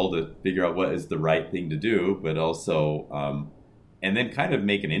rigmarole to figure out what is the right thing to do, but also and then kind of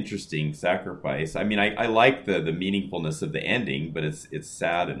make an interesting sacrifice. I mean, I like the meaningfulness of the ending, but it's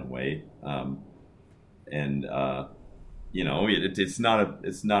sad in a way, and you know, it's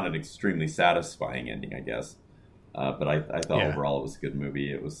not an extremely satisfying ending, I guess. But I thought overall it was a good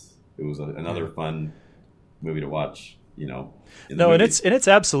movie. It was another fun movie to watch. You know, and it's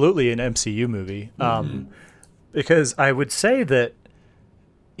absolutely an MCU movie, because I would say that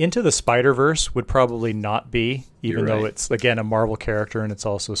Into the Spider-Verse would probably not be, even though it's, again, a Marvel character and it's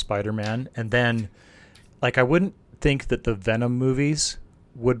also Spider-Man. And then, like, I wouldn't think that the Venom movies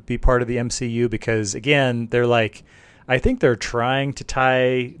would be part of the MCU, because, again, they're like, I think they're trying to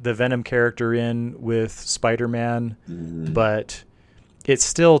tie the Venom character in with Spider-Man, but it's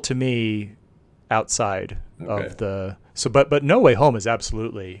still, to me, outside of the... So, but No Way Home is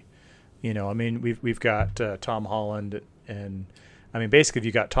absolutely You know, I mean, we've got Tom Holland, and I mean, basically, if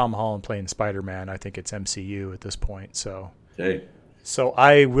you got Tom Holland playing Spider-Man, I think it's MCU at this point. So, okay. So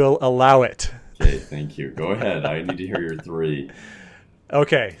I will allow it. Okay, thank you. Go ahead. I need to hear your 3.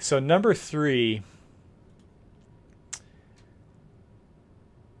 Okay, so number 3.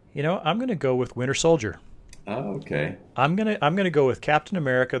 You know, I'm going to go with Winter Soldier. Oh, okay. I'm gonna go with Captain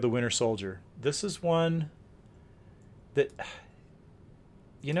America: The Winter Soldier. This is one that,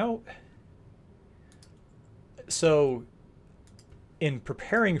 you know. So, in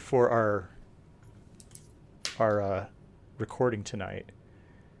preparing for our recording tonight,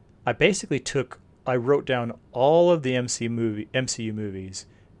 I wrote down all of the MCU movies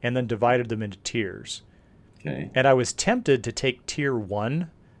and then divided them into tiers. Okay. And I was tempted to take tier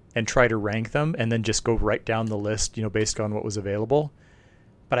 1 and try to rank them and then just go right down the list, you know, based on what was available.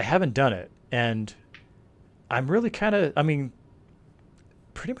 But I haven't done it. And I'm really pretty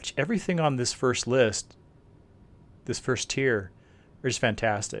much everything on this first list, this first tier, is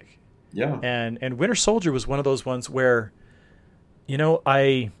fantastic. Yeah. And Winter Soldier was one of those ones where, you know,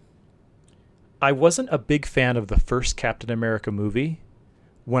 I wasn't a big fan of the first Captain America movie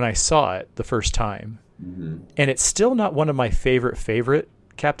when I saw it the first time. Mm-hmm. And it's still not one of my favorite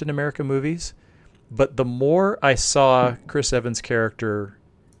Captain America movies, but the more I saw Chris Evans' character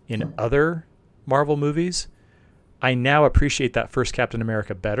in other Marvel movies, I now appreciate that first Captain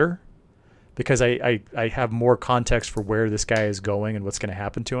America better because I have more context for where this guy is going and what's going to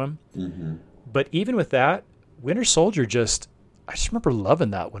happen to him. Mm-hmm. But even with that, Winter Soldier I just remember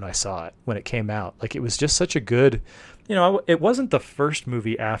loving that when I saw it, when it came out. Like, it was just such a good, you know, it wasn't the first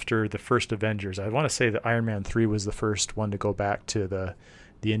movie after the first Avengers. I want to say that Iron Man 3 was the first one to go back to the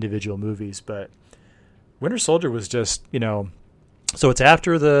individual movies, but Winter Soldier was just, you know, so it's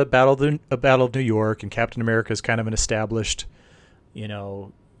after the Battle of New York, and Captain America is kind of an established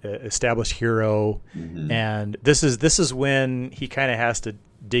hero. Mm-hmm. And this is when he kind of has to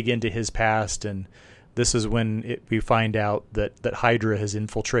dig into his past, and this is when we find out that Hydra has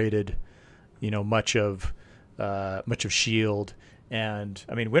infiltrated, you know, much of S.H.I.E.L.D. And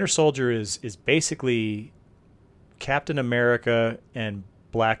I mean, Winter Soldier is basically Captain America and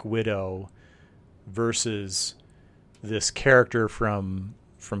Black Widow versus this character from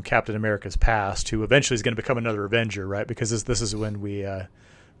Captain America's past, who eventually is going to become another Avenger, right? Because this is when we, you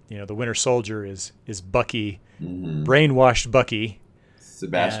know, the Winter Soldier is Bucky, mm-hmm. brainwashed Bucky,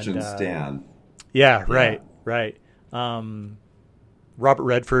 Sebastian Stan. Yeah, right. Robert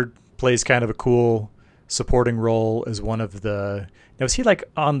Redford plays kind of a cool supporting role as one of the. Now, is he like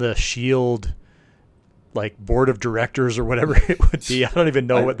on the S.H.I.E.L.D. like board of directors or whatever it would be? I don't even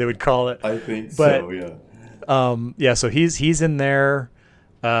know what they would call it. I think so. Yeah. Yeah. So he's in there.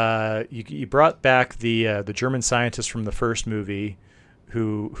 You brought back the German scientist from the first movie,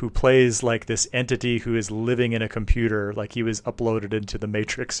 who plays like this entity who is living in a computer, like he was uploaded into the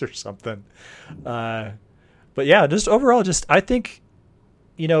Matrix or something. But yeah, just overall, I think,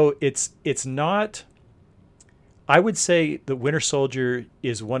 you know, it's not. I would say the Winter Soldier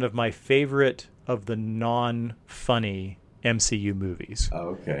is one of my favorite of the non-funny MCU movies. Oh,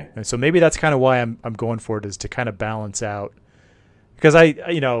 okay. And so maybe that's kind of why I'm going for it, is to kind of balance out, because I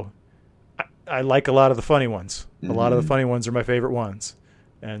like a lot of the funny ones. Mm-hmm. A lot of the funny ones are my favorite ones.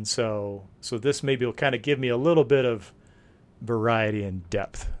 And so this maybe will kind of give me a little bit of variety and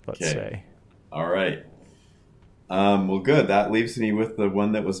depth, let's say. All right. Well, good. That leaves me with the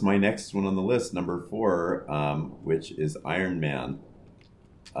one that was my next one on the list, number 4, which is Iron Man.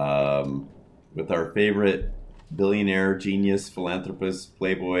 With our favorite billionaire, genius, philanthropist,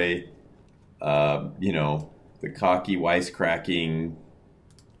 playboy, you know, the cocky, wisecracking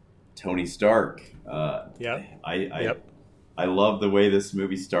Tony Stark. I love the way this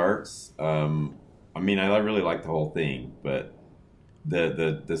movie starts. I mean, I really like the whole thing, but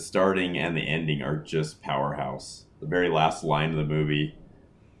the starting and the ending are just powerhouse. The very last line of the movie,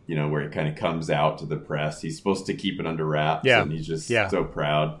 you know, where it kind of comes out to the press. He's supposed to keep it under wraps, and he's just so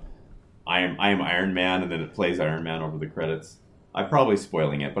proud. I am Iron Man, and then it plays Iron Man over the credits. I'm probably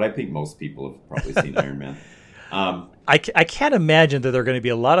spoiling it, but I think most people have probably seen Iron Man. I can't imagine that there are going to be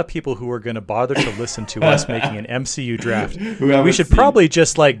a lot of people who are going to bother to listen to us making an MCU draft. We should probably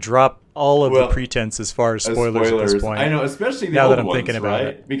just like drop all of the pretense as far as spoilers at this point. I know, especially the now old that I'm ones, thinking about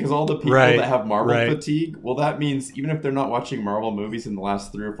it. Because all the people that have Marvel fatigue, well, that means even if they're not watching Marvel movies in the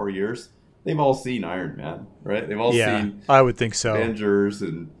last 3 or 4 years, they've all seen Iron Man, right? They've all seen I would think so. Avengers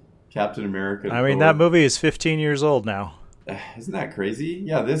and Captain America. I mean, that movie is 15 years old now. Isn't that crazy?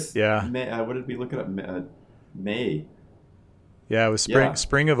 Yeah, May, what did we look it up? May. Yeah, it was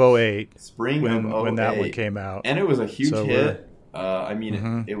spring of 2008. Spring of 2008. When that one came out. And it was a huge hit. I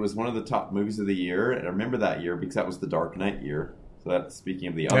mean, it was one of the top movies of the year. And I remember that year because that was the Dark Knight year. So that's speaking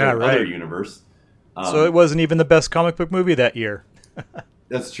of the other universe. So it wasn't even the best comic book movie that year.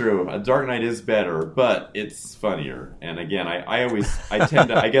 That's true. Dark Knight is better, but it's funnier. And again, I tend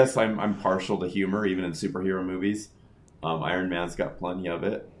to, I guess I'm partial to humor, even in superhero movies. Iron Man's got plenty of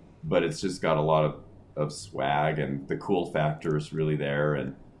it, but it's just got a lot of swag, and the cool factor is really there.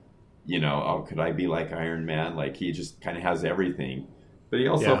 And, could I be like Iron Man? Like, he just kind of has everything. But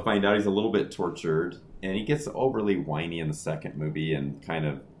you also find out he's a little bit tortured, and he gets overly whiny in the second movie and kind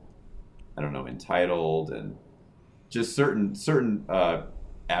of, I don't know, entitled, and just certain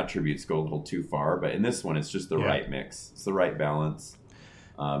attributes go a little too far. But in this one, it's just the right mix. It's the right balance.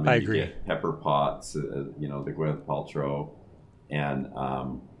 I agree. You get Pepper Potts, the Gwyneth Paltrow, and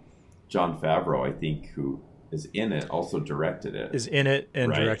Jon Favreau, I think, who is in it, also directed it. Is in it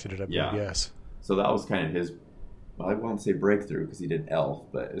and directed it, I believe, yes. So that was kind of his, well, I won't say breakthrough because he did Elf,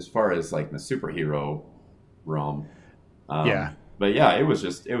 but as far as like the superhero realm, But yeah, it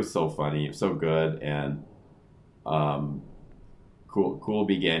was so funny, so good, and cool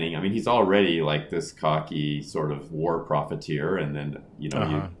beginning. I mean, he's already like this cocky sort of war profiteer, and then he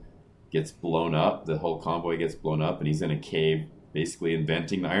gets blown up. The whole convoy gets blown up, and he's in a cave, basically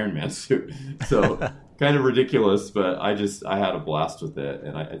inventing the Iron Man suit. So kind of ridiculous, but I had a blast with it,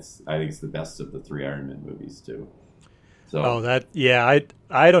 and I think it's the best of the 3 Iron Man movies too. So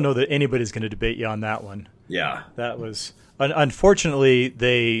I don't know that anybody's going to debate you on that one. Yeah, that was unfortunately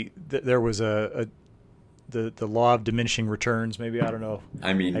there was the law of diminishing returns. Maybe, I don't know.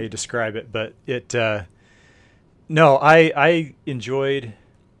 I mean, how you describe it, but it. No, I enjoyed.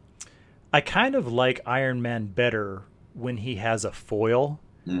 I kind of like Iron Man better when he has a foil.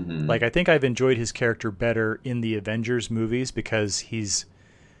 Mm-hmm. Like, I think I've enjoyed his character better in the Avengers movies because he's,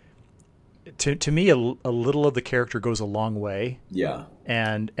 to me, a little of the character goes a long way. Yeah.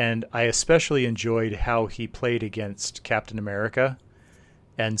 And I especially enjoyed how he played against Captain America.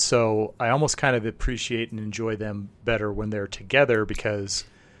 And so I almost kind of appreciate and enjoy them better when they're together because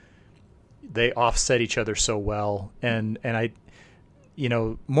they offset each other so well. And I,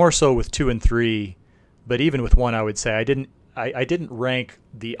 more so with 2 and 3, but even with 1, I would say I didn't rank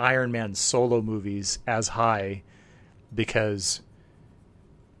the Iron Man solo movies as high because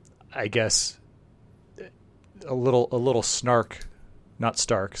I guess a little snark goes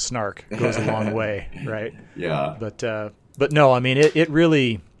a long way, right? Yeah. But no, I mean, it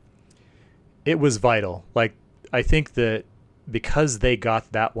really, it was vital. Like, I think that because they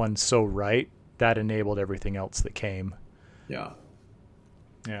got that one so right, that enabled everything else that came. Yeah.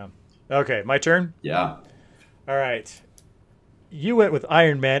 Yeah. Okay, my turn? Yeah. All right. You went with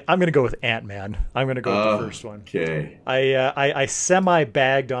Iron Man. I'm going to go with Ant-Man. I'm going to go with the first one. Okay. I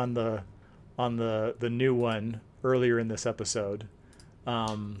semi-bagged on the new one earlier in this episode.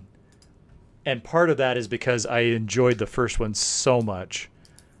 And part of that is because I enjoyed the first one so much.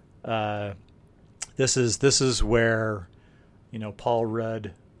 This is where, Paul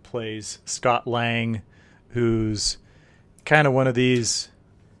Rudd plays Scott Lang, who's kind of one of these.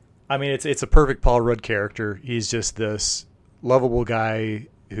 I mean, it's a perfect Paul Rudd character. He's just this lovable guy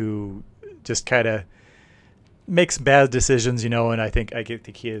who just kind of makes bad decisions, and I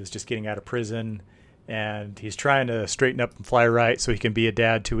think he is just getting out of prison, and he's trying to straighten up and fly right so he can be a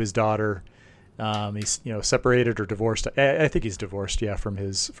dad to his daughter. He's separated or divorced. I think he's divorced, from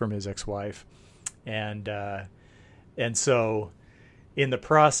his ex-wife, and so in the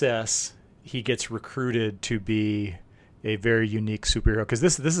process he gets recruited to be a very unique superhero because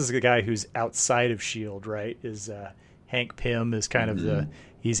this is a guy who's outside of S.H.I.E.L.D., right? Is Hank Pym is kind of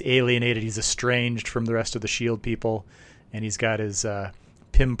he's alienated, he's estranged from the rest of the S.H.I.E.L.D. people, and he's got his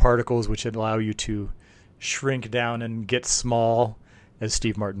Pym particles which allow you to shrink down and get small. As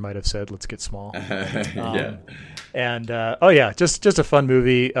Steve Martin might have said, let's get small. Yeah. And just a fun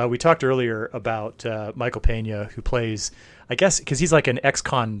movie. We talked earlier about Michael Pena, who plays, I guess, because he's like an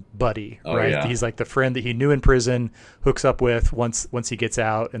ex-con buddy, right? Yeah. He's like the friend that he knew in prison, hooks up with once he gets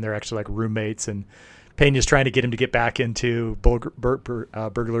out, and they're actually like roommates. And Pena's trying to get him to get back into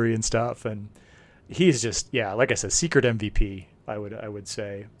burglary and stuff. And he's just, like I said, secret MVP, I would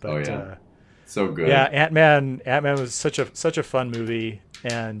say. But, so good. Yeah, Ant-Man was such a fun movie,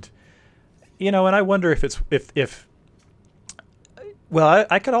 and and I wonder if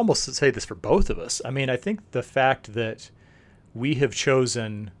I could almost say this for both of us. I mean, I think the fact that we have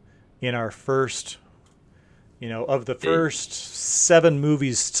chosen in our first, of the first 7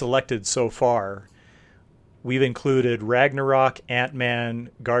 movies selected so far, we've included Ragnarok, Ant-Man,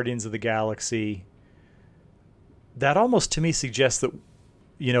 Guardians of the Galaxy. That almost to me suggests that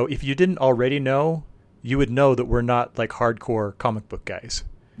if you didn't already know, you would know that we're not like hardcore comic book guys.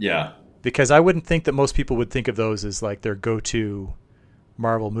 Yeah. Because I wouldn't think that most people would think of those as like their go-to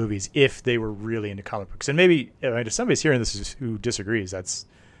Marvel movies if they were really into comic books. And maybe if somebody's hearing this who disagrees, that's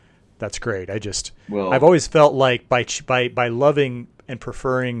great. I've always felt like by loving and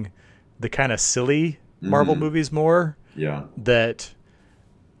preferring the kind of silly Marvel movies more, that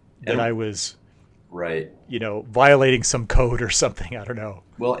I was right, violating some code or something. I don't know.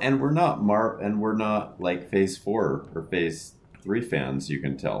 Well, and we're not like Phase 4 or Phase 3 fans. You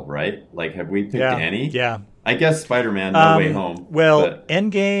can tell, right? Like, have we picked any? Yeah. I guess Spider-Man: No Way Home. Well,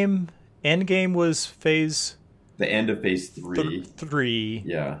 Endgame was Phase. The end of Phase 3. 3.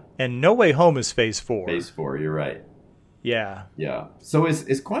 Yeah. And No Way Home is Phase 4. Phase 4. You're right. Yeah. Yeah. So is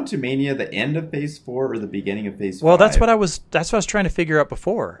Quantumania the end of Phase 4 or the beginning of Phase 5? Well, that's what I was trying to figure out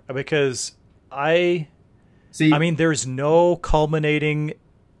before, because I mean, there's no culminating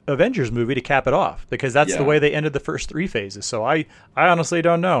Avengers movie to cap it off, because that's the way they ended the first 3 phases. So I honestly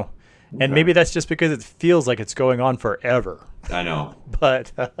don't know. Okay. And maybe that's just because it feels like it's going on forever. I know.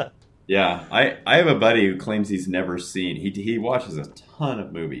 But yeah, I have a buddy who claims he's never seen. He watches a ton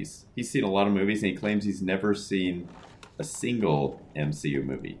of movies. He's seen a lot of movies, and he claims he's never seen a single MCU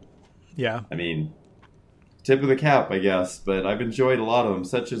movie. Yeah. I mean, tip of the cap, I guess, but I've enjoyed a lot of them,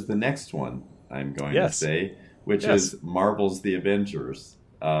 such as the next one, I'm going to say, which is Marvel's The Avengers.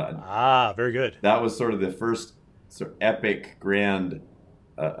 Very good. That was sort of the first sort of epic, grand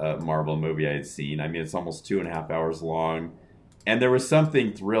Marvel movie I had seen. I mean, it's almost 2.5 hours long. And there was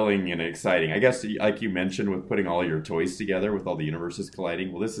something thrilling and exciting. I guess, like you mentioned, with putting all your toys together, with all the universes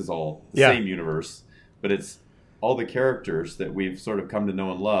colliding. Well, this is all the same universe, but it's all the characters that we've sort of come to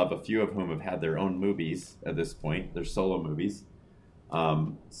know and love, a few of whom have had their own movies at this point, their solo movies.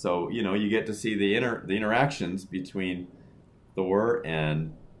 So, you get to see the interactions between Thor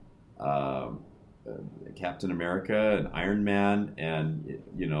and Captain America and Iron Man. And,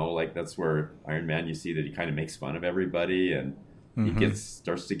 like that's where Iron Man, you see that he kind of makes fun of everybody, and he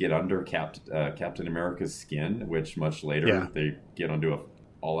starts to get under Captain America's skin, which much later they get into a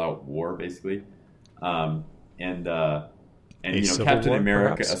all-out war, basically. And Captain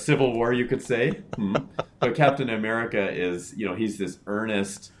America, perhaps? A civil war, you could say. But Captain America is, he's this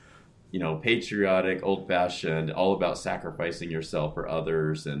earnest, patriotic, old-fashioned, all about sacrificing yourself for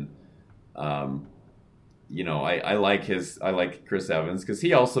others. And, I like Chris Evans, because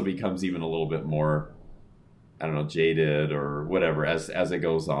he also becomes even a little bit more, I don't know, jaded or whatever as it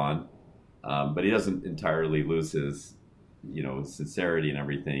goes on. But he doesn't entirely lose his, sincerity and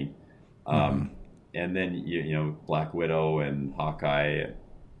everything. And then, Black Widow and Hawkeye,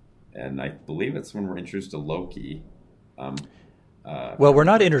 and I believe it's when we're introduced to Loki. Well, we're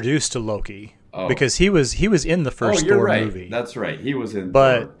not introduced to Loki because he was in the first Thor movie. That's right. He was in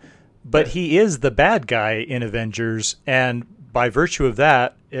Thor. But he is the bad guy in Avengers, and by virtue of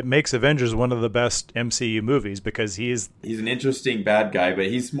that, it makes Avengers one of the best MCU movies, because he's an interesting bad guy, but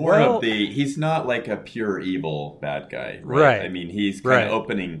he's more he's not like a pure evil bad guy, right? I mean, he's kind of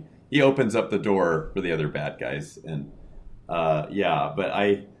he opens up the door for the other bad guys. And but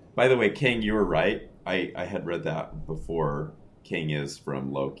by the way, King, you were right. I had read that before. King is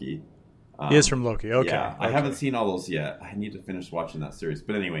from Loki. He is from Loki. Okay. Yeah, I haven't seen all those yet. I need to finish watching that series.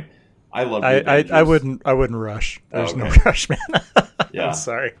 But anyway, I love I wouldn't rush. There's no rush, man. Yeah. I'm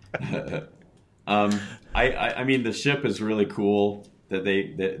sorry. I mean, the ship is really cool that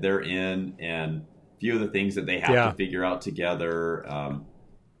they're in, and a few of the things that they have to figure out together.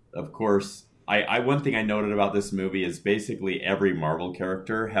 Of course, one thing I noted about this movie is basically every Marvel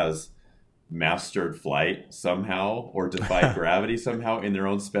character has mastered flight somehow, or defied gravity somehow in their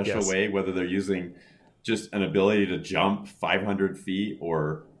own special way, whether they're using just an ability to jump 500 feet,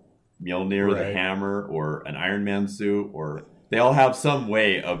 or Mjolnir the hammer, or an Iron Man suit, or they all have some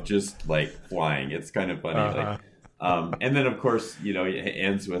way of just like flying. It's kind of funny. And then of course, it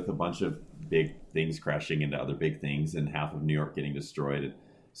ends with a bunch of big things crashing into other big things, and half of New York getting destroyed.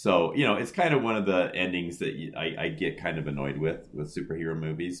 So, it's kind of one of the endings that I get kind of annoyed with superhero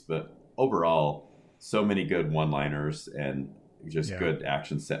movies. But overall, so many good one-liners and just good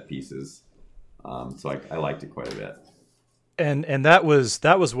action set pieces. So I liked it quite a bit. And that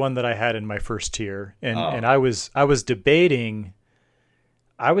was one that I had in my first tier. And I was debating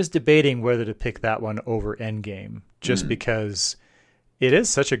whether to pick that one over Endgame, just because it is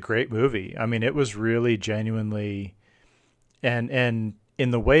such a great movie. I mean, it was really genuinely, and in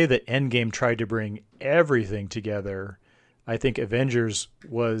the way that Endgame tried to bring everything together, I think Avengers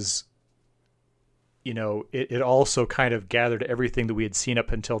was, it also kind of gathered everything that we had seen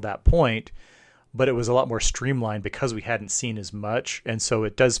up until that point, but it was a lot more streamlined because we hadn't seen as much. And so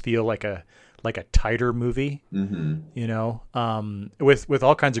it does feel like a like a tighter movie, you know, with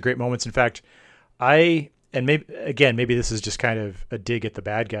all kinds of great moments. In fact, maybe this is just kind of a dig at the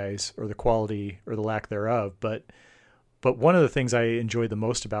bad guys or the quality or the lack thereof, but one of the things I enjoyed the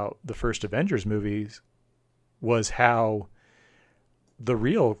most about the first Avengers movies was how the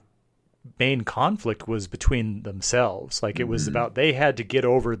real main conflict was between themselves. Like it was about, they had to get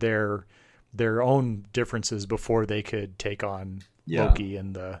over their own differences before they could take on Loki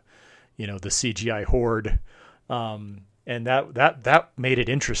and the CGI horde. And that made it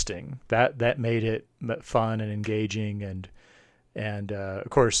interesting. That made it fun and engaging. And of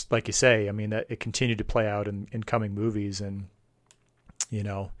course, like you say, I mean, that it continued to play out in coming movies. And, you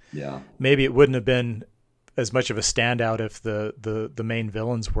know, maybe it wouldn't have been as much of a standout if the main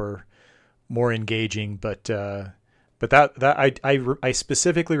villains were more engaging, but that I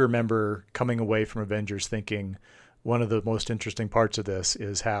specifically remember coming away from Avengers thinking one of the most interesting parts of this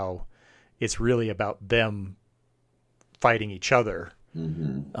is how it's really about them fighting each other,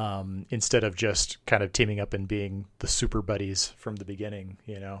 instead of just kind of teaming up and being the super buddies from the beginning,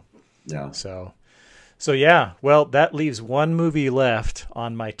 you know? Yeah. So yeah, well, that leaves one movie left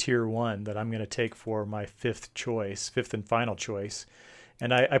on my tier 1 that I'm going to take for my fifth and final choice.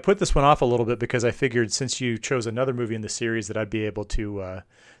 And I put this one off a little bit because I figured since you chose another movie in the series that I'd be able to,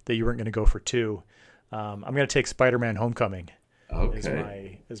 that you weren't going to go for 2. I'm going to take Spider-Man Homecoming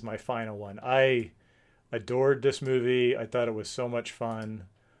as my final one. I adored this movie. I thought it was so much fun.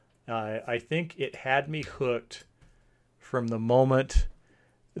 I think it had me hooked from the moment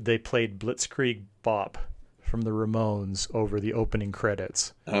they played Blitzkrieg Bop from the Ramones over the opening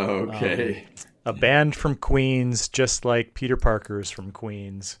credits. Okay. A band from Queens, just like Peter Parker's from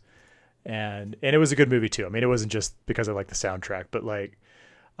Queens. And it was a good movie too. I mean, it wasn't just because I like the soundtrack, but like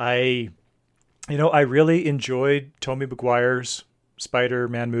I really enjoyed Tobey Maguire's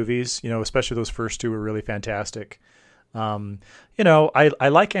Spider-Man movies, you know, especially those first 2 were really fantastic. You know, I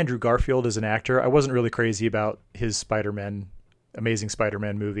like Andrew Garfield as an actor. I wasn't really crazy about his Amazing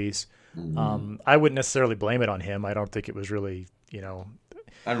Spider-Man movies. I wouldn't necessarily blame it on him. I don't think it was really, you know,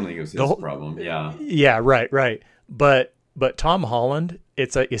 I don't think it was his problem. Yeah. Yeah. Right. But Tom Holland,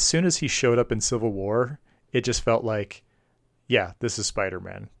 it's like, as soon as he showed up in Civil War, it just felt like, yeah, this is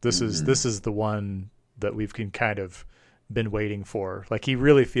Spider-Man. This is the one that we've kind of been waiting for. Like he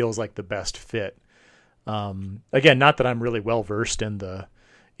really feels like the best fit. Again, not that I'm really well versed in the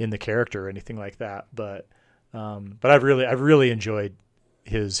character or anything like that, but I've really enjoyed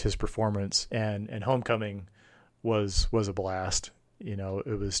his performance, and Homecoming was a blast. You know,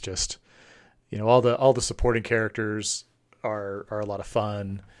 it was just, you know, all the supporting characters are a lot of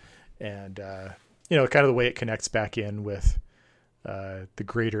fun, and you know, kind of the way it connects back in with the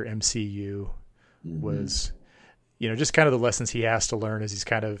greater MCU was, you know, just kind of the lessons he has to learn as he's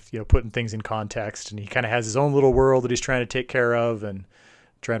kind of, you know, putting things in context, and he kind of has his own little world that he's trying to take care of and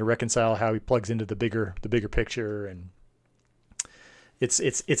trying to reconcile how he plugs into the bigger picture. And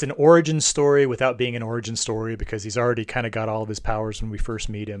it's an origin story without being an origin story, because he's already kind of got all of his powers when we first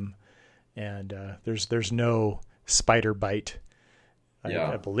meet him, and there's no spider bite.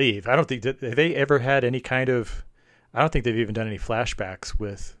 I believe. I don't think that they ever had any kind of. I don't think they've even done any flashbacks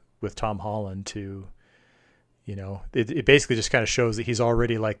with Tom Holland to. You know, it basically just kind of shows that he's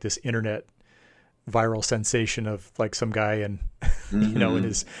already like this internet viral sensation of like some guy in, you know, in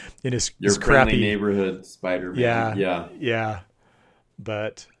his your his friendly crappy neighborhood Spider-Man. Yeah.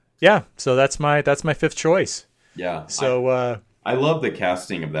 But yeah, so that's my fifth choice. Yeah. So I love the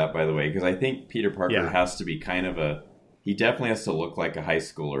casting of that, by the way, because I think Peter Parker has to be kind of he definitely has to look like a high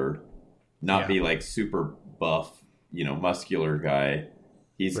schooler, not be like super buff, you know, muscular guy.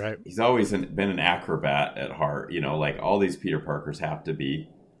 He's always been an acrobat at heart, you know, like all these Peter Parkers have to be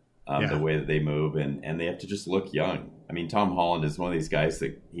the way that they move, and they have to just look young. I mean, Tom Holland is one of these guys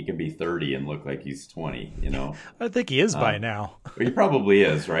that he can be 30 and look like he's 20, you know. I think he is by now. He probably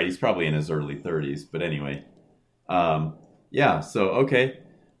is, right? He's probably in his early 30s, but anyway. Yeah, so, okay.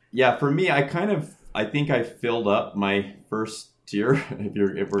 Yeah, for me, I think I filled up my first tier,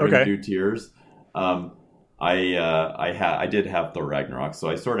 if we're going to do tiers. I did have Thor Ragnarok, so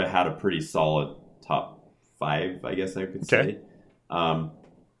I sort of had a pretty solid top 5, I guess I could say.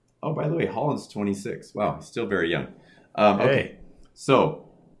 Oh, by the way, Holland's 26. Wow, he's still very young. Okay, so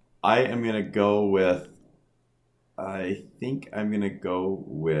I am going to go with, I think I'm going to go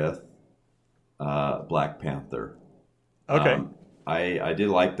with Black Panther. Okay. I did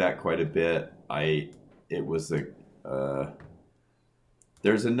like that quite a bit.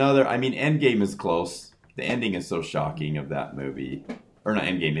 There's another, I mean, Endgame is close. The ending is so shocking of that movie. Or not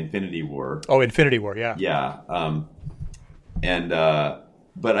Endgame, Infinity War. Oh, Infinity War, yeah. Yeah.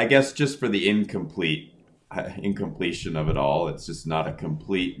 but I guess just for the incompletion of it all, it's just not a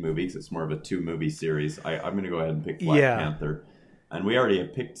complete movie because it's more of a 2-movie series. I'm going to go ahead and pick Black Panther, and we already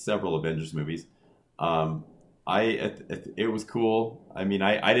have picked several Avengers movies. It was cool. I mean,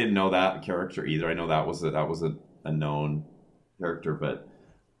 I didn't know that character either. I know that was a known character, but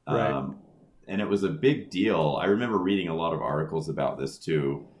and it was a big deal. I remember reading a lot of articles about this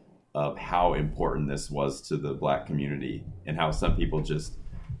too, of how important this was to the Black community and how some people just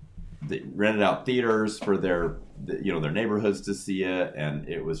they rented out theaters for their neighborhoods to see it, and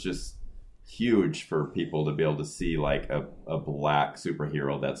it was just huge for people to be able to see like a Black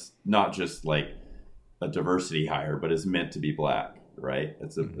superhero that's not just like a diversity hire, but is meant to be Black, right?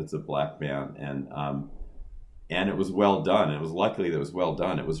 It's a Black man, and it was well done. It was luckily that it was well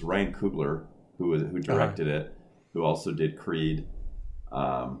done. It was Ryan Coogler who directed it, who also did Creed,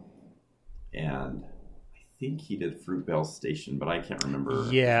 and I think he did Fruitvale Station, but I can't remember.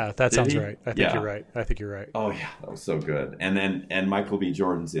 Yeah, that sounds right. I think you're right. Oh yeah, that was so good. And Michael B.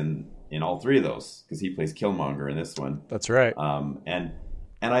 Jordan's in all 3 of those because he plays Killmonger in this one. That's right.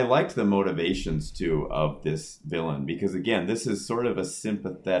 And I liked the motivations too of this villain because again, this is sort of a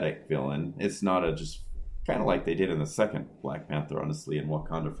sympathetic villain. It's not just kind of like they did in the second Black Panther, honestly, in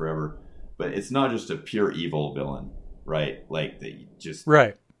Wakanda Forever. But it's not just a pure evil villain, right? Like they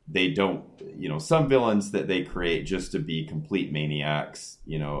don't, some villains that they create just to be complete maniacs,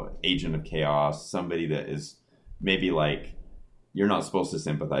 agent of chaos, somebody that is maybe like, you're not supposed to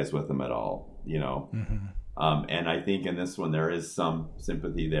sympathize with them at all, Mm-hmm. And I think in this one, there is some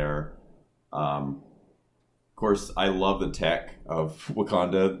sympathy there. Of course, I love the tech of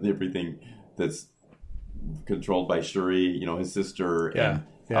Wakanda, everything that's controlled by Shuri, his sister, and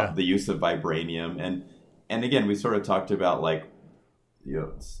the use of vibranium. And again, we sort of talked about like,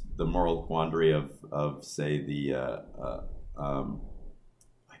 the moral quandary of say the I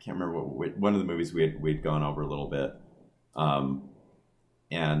can't remember one of the movies we'd gone over a little bit, but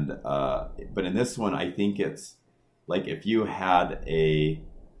in this one I think it's like if you had a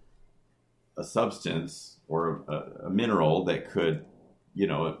substance or a mineral that could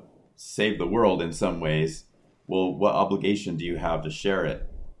save the world in some ways, well, what obligation do you have to share it,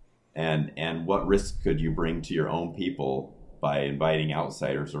 and what risk could you bring to your own people by inviting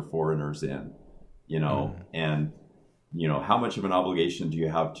outsiders or foreigners in, and, how much of an obligation do you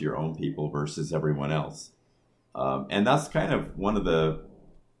have to your own people versus everyone else? And that's kind of one of the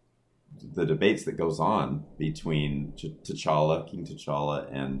debates that goes on between King T'Challa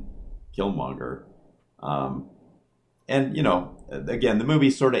and Killmonger. And, again, the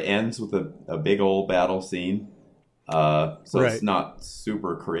movie sort of ends with a big old battle scene. It's not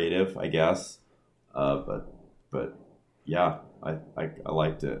super creative, I guess. But yeah, I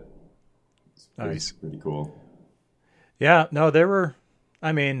liked it. It's nice. Pretty cool. Yeah, no,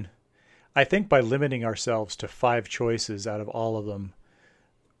 I think by limiting ourselves to 5 choices out of all of them,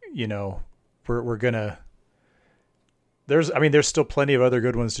 we're gonna, there's still plenty of other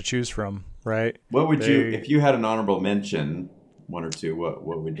good ones to choose from, right? What would you, if you had an honorable mention, 1 or 2, what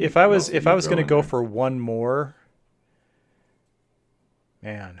would you? If I was going to go for one more,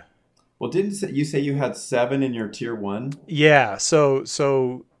 man. Well, didn't you say you had 7 in your tier 1? Yeah.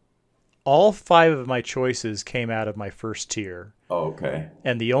 So all 5 of my choices came out of my first tier. Oh, okay.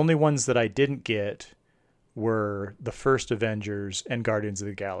 And the only ones that I didn't get were the first Avengers and Guardians of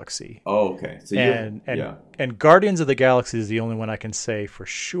the Galaxy. Oh, okay. So and Guardians of the Galaxy is the only one I can say for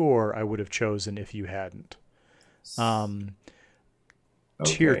sure I would have chosen if you hadn't. Okay.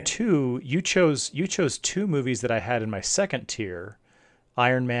 Tier 2, you chose 2 movies that I had in my second tier,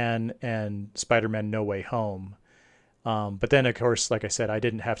 Iron Man and Spider-Man No Way Home. But then, of course, like I said, I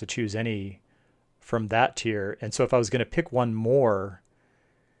didn't have to choose any from that tier. And so if I was going to pick one more,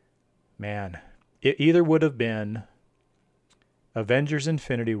 man, it either would have been Avengers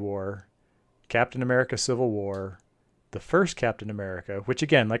Infinity War, Captain America Civil War, the first Captain America, which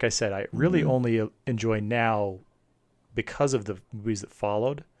again, like I said, I really only enjoy now because of the movies that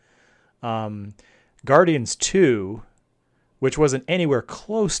followed. Guardians 2, which wasn't anywhere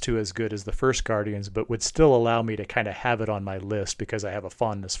close to as good as the first Guardians, but would still allow me to kind of have it on my list because I have a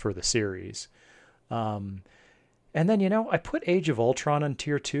fondness for the series. And then, I put Age of Ultron on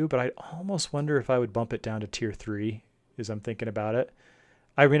tier 2, but I almost wonder if I would bump it down to tier 3 as I'm thinking about it.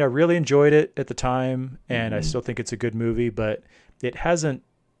 I really enjoyed it at the time, and I still think it's a good movie, but it hasn't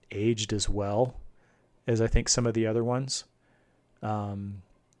aged as well as I think some of the other ones.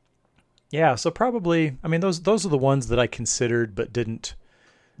 Yeah, so probably, those are the ones that I considered but didn't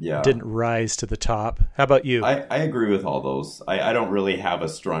rise to the top. How about you? I agree with all those. I don't really have a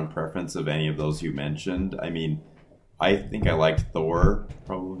strong preference of any of those you mentioned. I think I liked Thor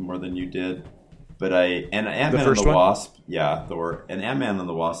probably more than you did. But Ant-Man and the one? Wasp, yeah, Thor. And Ant-Man and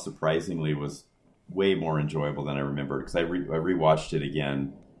the Wasp surprisingly was way more enjoyable than I remember, because I rewatched it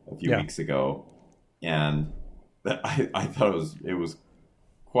again a few weeks ago, and I thought it was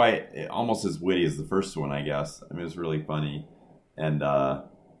quite almost as witty as the first one, I guess. I mean, it was really funny. And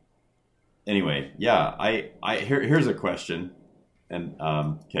anyway, yeah, here's a question, and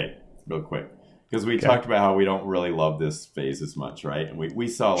okay, real quick, because we talked about how we don't really love this phase as much, right? And we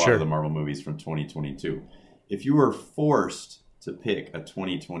saw a lot of the Marvel movies from 2022. If you were forced to pick a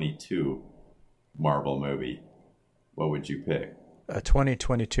 2022 Marvel movie, what would you pick? A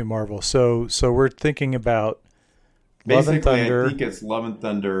 2022 Marvel. So we're thinking about Basically, Love and Thunder. I think it's Love and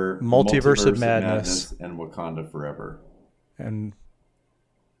Thunder, Multiverse of Madness, and Wakanda Forever. And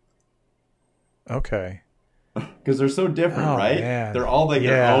okay, because they're so different, right? Man. They're all like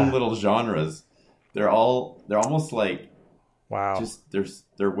their own little genres. They're almost like just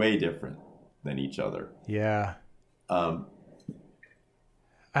they're way different than each other. Yeah.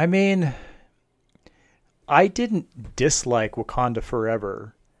 I mean, I didn't dislike Wakanda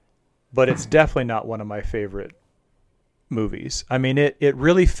Forever, but it's definitely not one of my favorite movies. I mean, it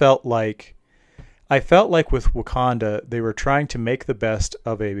really felt like, I felt like with Wakanda, they were trying to make the best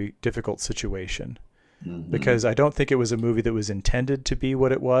of a difficult situation, because I don't think it was a movie that was intended to be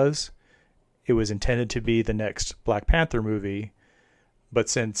what it was. It was intended to be the next Black Panther movie, but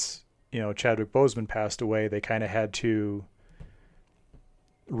since, Chadwick Boseman passed away, they kind of had to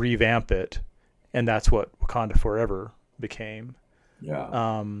revamp it, and that's what Wakanda Forever became.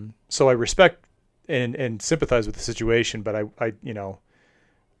 Yeah. So I respect and sympathize with the situation, but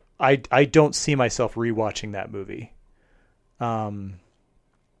I don't see myself rewatching that movie.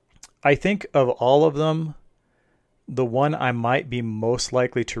 I think of all of them, the one I might be most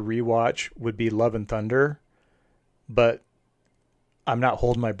likely to rewatch would be Love and Thunder, but I'm not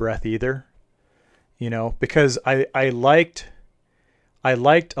holding my breath either, because I liked a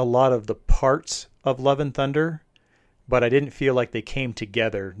lot of the parts of Love and Thunder, but I didn't feel like they came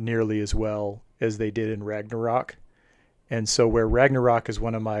together nearly as well as they did in Ragnarok. And so where Ragnarok is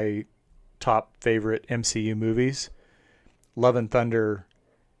one of my top favorite MCU movies, Love and Thunder,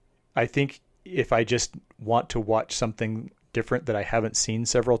 I think if I just want to watch something different that I haven't seen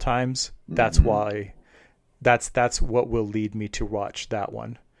several times, that's why, that's what will lead me to watch that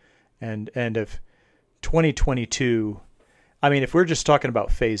one. And if 2022, I mean, if we're just talking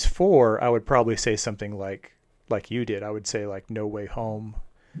about phase 4, I would probably say something like you did. I would say like No Way Home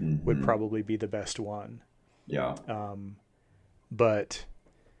would probably be the best one. Yeah. But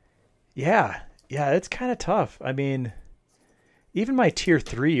yeah, it's kind of tough. I mean, even my tier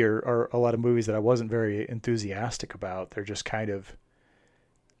 3 are a lot of movies that I wasn't very enthusiastic about. They're just kind of,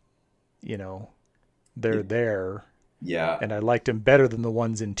 they're there. Yeah. And I liked them better than the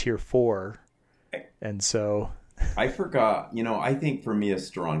ones in tier 4. And so I forgot, I think for me a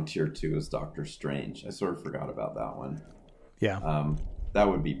strong tier 2 is Doctor Strange. I sort of forgot about that one. Yeah. That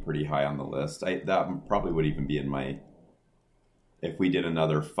would be pretty high on the list. That probably would even be in my, if we did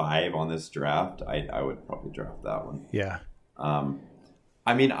another 5 on this draft, I would probably draft that one. Yeah.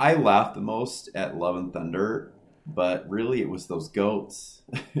 I mean, I laughed the most at Love and Thunder, but really it was those goats.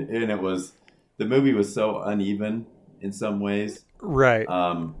 And the movie was so uneven in some ways. Right.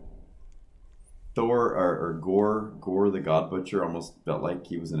 Thor or Gore the God Butcher almost felt like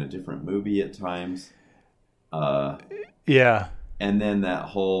he was in a different movie at times. Yeah. And then that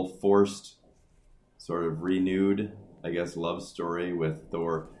whole forced sort of renewed, I guess, love story with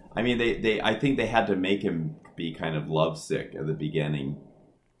Thor. I mean, I think they had to make him be kind of lovesick at the beginning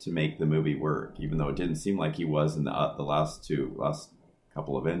to make the movie work, even though it didn't seem like he was in the last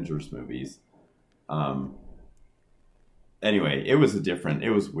couple Avengers movies. Anyway, it was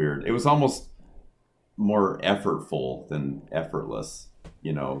weird. It was almost more effortful than effortless,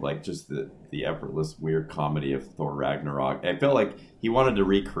 like just the effortless weird comedy of Thor Ragnarok. I felt like he wanted to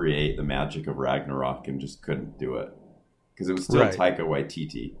recreate the magic of Ragnarok and just couldn't do it because it was still Taika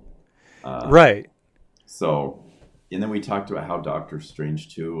Waititi. Right. So, and then we talked about how Doctor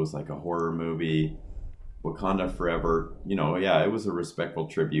Strange 2 was like a horror movie. Wakanda Forever, it was a respectful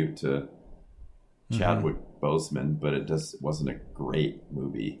tribute to Chadwick Boseman, but it just wasn't a great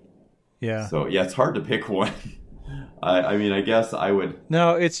movie. Yeah. So, yeah, it's hard to pick one. I mean, I guess I would.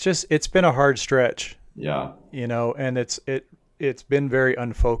 No, it's been a hard stretch. Yeah. And it's been very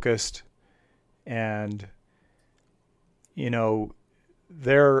unfocused, and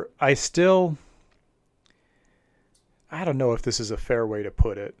I don't know if this is a fair way to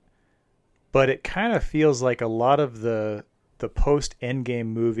put it, but it kind of feels like a lot of the post Endgame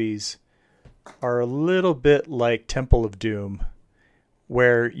movies are a little bit like Temple of Doom,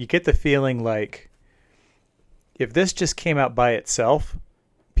 where you get the feeling like if this just came out by itself,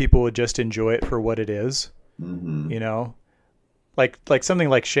 people would just enjoy it for what it is. Mm-hmm. You know, like something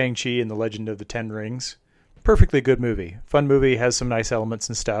like Shang-Chi and the Legend of the Ten Rings. Perfectly good movie. Fun movie, has some nice elements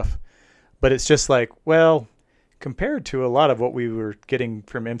and stuff. But it's just like, well, compared to a lot of what we were getting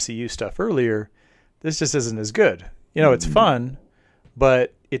from MCU stuff earlier, this just isn't as good. You know, it's fun,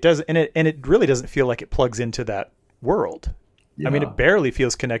 but it doesn't, and it really doesn't feel like it plugs into that world. Yeah. I mean, it barely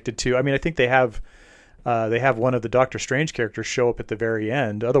feels connected to. I mean, I think they have one of the Doctor Strange characters show up at the very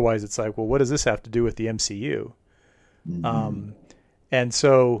end. Otherwise, it's like, well, what does this have to do with the MCU? Mm-hmm. And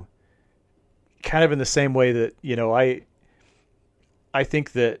so, kind of in the same way that, you know, I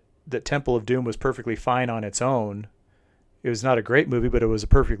think that Temple of Doom was perfectly fine on its own. It was not a great movie, but it was a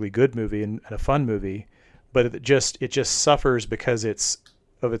perfectly good movie and a fun movie. But it just suffers because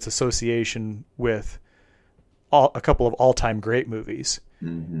of its association with a couple of all-time great movies.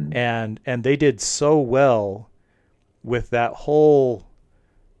 Mm-hmm. And they did so well with that whole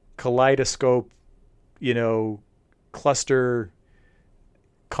kaleidoscope, you know, cluster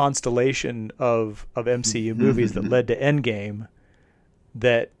constellation of MCU movies that led to Endgame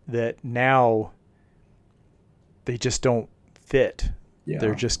that now they just don't fit. Yeah.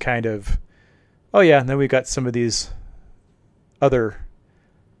 They're just kind of, oh yeah, and then we got some of these other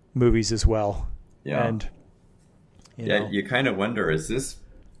movies as well. Yeah. And you know, you kind of wonder,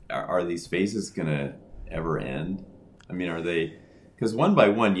 are these phases going to ever end? I mean, are they, because one by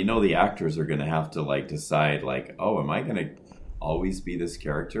one, you know, the actors are going to have to like decide like, oh, am I going to always be this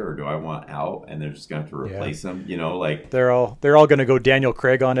character or do I want out? And they're just going to have to replace them, you know, like they're all going to go Daniel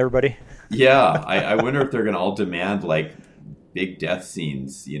Craig on everybody. Yeah. I wonder if they're going to all demand like big death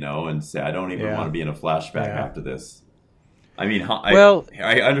scenes, you know, and say, I don't even want to be in a flashback after this. I mean,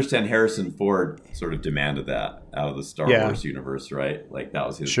 I understand Harrison Ford sort of demanded that out of the Star Wars universe, right? Like that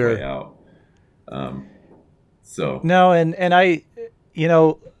was his way out. No, and I, you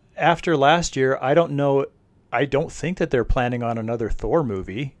know, after last year, I don't think that they're planning on another Thor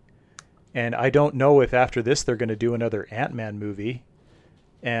movie. And I don't know if after this they're going to do another Ant-Man movie.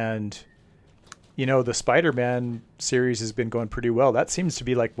 And, you know, the Spider-Man series has been going pretty well. That seems to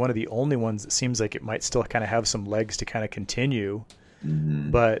be like one of the only ones that seems like it might still kind of have some legs to kind of continue.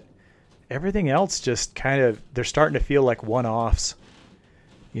 Mm-hmm. But everything else just kind of, they're starting to feel like one-offs,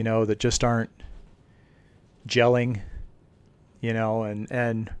 you know, that just aren't gelling, you know,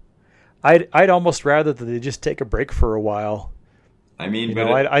 and I'd almost rather that they just take a break for a while. I mean, you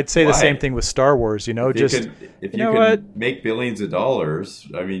know, I'd say the same thing with Star Wars, you know, if you can make billions of dollars,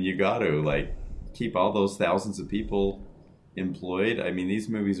 I mean, you got to like keep all those thousands of people employed. I mean, these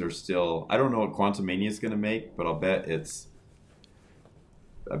movies are still, I don't know what Quantumania is going to make, but I bet it's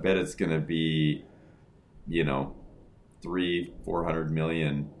going to be, you know, 300-400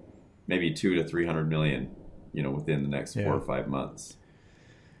 million, maybe 200 to 300 million, you know, within the next 4 or 5 months.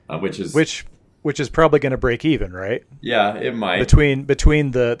 Which is probably going to break even, right? Yeah, it might. Between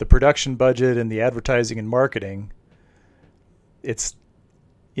the production budget and the advertising and marketing, it's,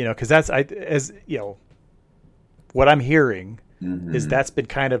 you know, because as you know, what I'm hearing is that's been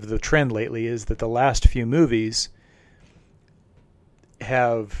kind of the trend lately, is that the last few movies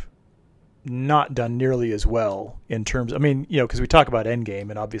have not done nearly as well in terms, I mean, you know, because we talk about Endgame,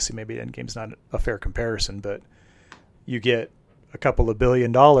 and obviously maybe Endgame's not a fair comparison, but you get a couple of $1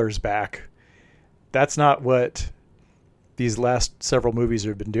 billion back. That's not what these last several movies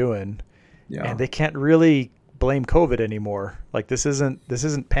have been doing. Yeah. And they can't really blame COVID anymore. Like this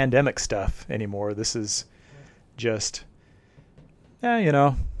isn't pandemic stuff anymore. This is just, you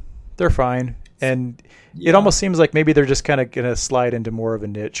know, they're fine. And it almost seems like maybe they're just kind of going to slide into more of a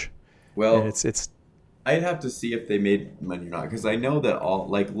niche. Well, and it's I'd have to see if they made money or not, because I know that all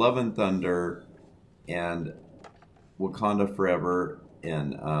like Love and Thunder and Wakanda Forever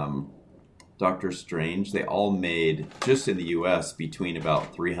and Doctor Strange, they all made, just in the U.S., between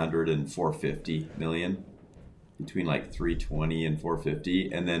about 300 and 450 million, between like 320 and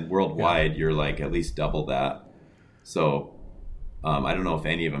 450, and then worldwide you're like at least double that. So I don't know if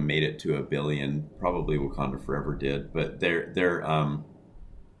any of them made it to $1 billion. Probably Wakanda Forever did, but they're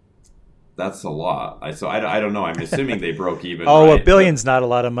that's a lot. I don't know. I'm assuming they broke even. $1 billion's not a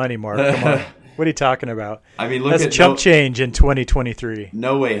lot of money, Mark. Come on. What are you talking about? I mean, look, that's at chump change in 2023.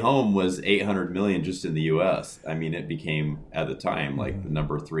 No Way Home was 800 million just in the U.S. I mean, it became at the time like the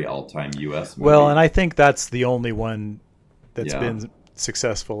number 3 all-time U.S. movie. Well, and I think that's the only one that's been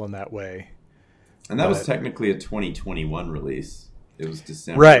successful in that way. And that was technically a 2021 release. It was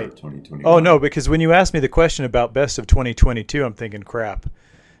December of 2021. Oh no, because when you asked me the question about best of 2022, I'm thinking, crap.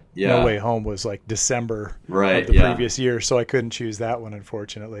 No Way Home was like December of the previous year, so I couldn't choose that one,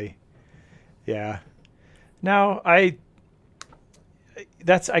 unfortunately. Yeah. Now, I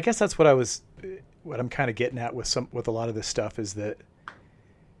guess that's what I'm kind of getting at with a lot of this stuff is that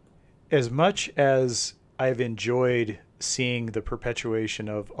as much as I've enjoyed seeing the perpetuation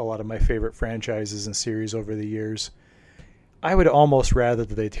of a lot of my favorite franchises and series over the years, I would almost rather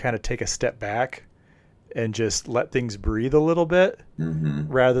that they kind of take a step back and just let things breathe a little bit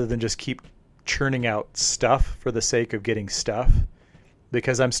rather than just keep churning out stuff for the sake of getting stuff,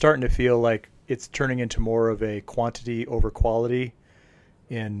 because I'm starting to feel like it's turning into more of a quantity over quality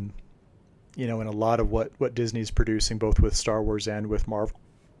in a lot of what Disney's producing, both with Star Wars and with Marvel.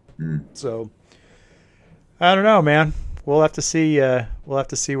 So I don't know, man. We'll have to see. We'll have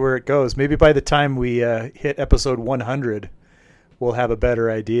to see where it goes. Maybe by the time we hit episode 100, we'll have a better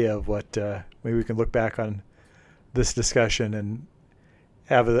idea of what. Maybe we can look back on this discussion and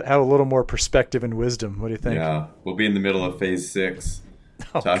have a little more perspective and wisdom. What do you think? Yeah, we'll be in the middle of Phase 6,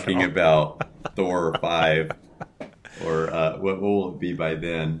 talking about Thor 5, or what will it be by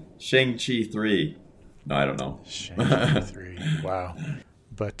then? Shang-Chi 3. No, I don't know. Shang-Chi 3. Wow.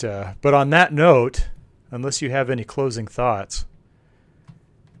 But on that note, unless you have any closing thoughts,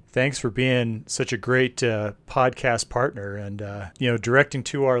 thanks for being such a great podcast partner and directing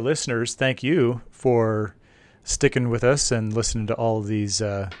to our listeners. Thank you for sticking with us and listening to all of these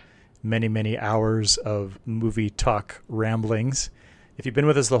many, many hours of movie talk ramblings. If you've been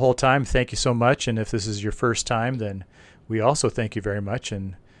with us the whole time, thank you so much. And if this is your first time, then we also thank you very much.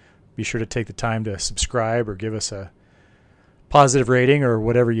 And be sure to take the time to subscribe or give us a positive rating or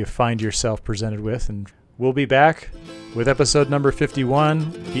whatever you find yourself presented with. And we'll be back with episode number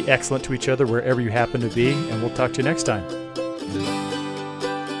 51. Be excellent to each other wherever you happen to be, and we'll talk to you next time.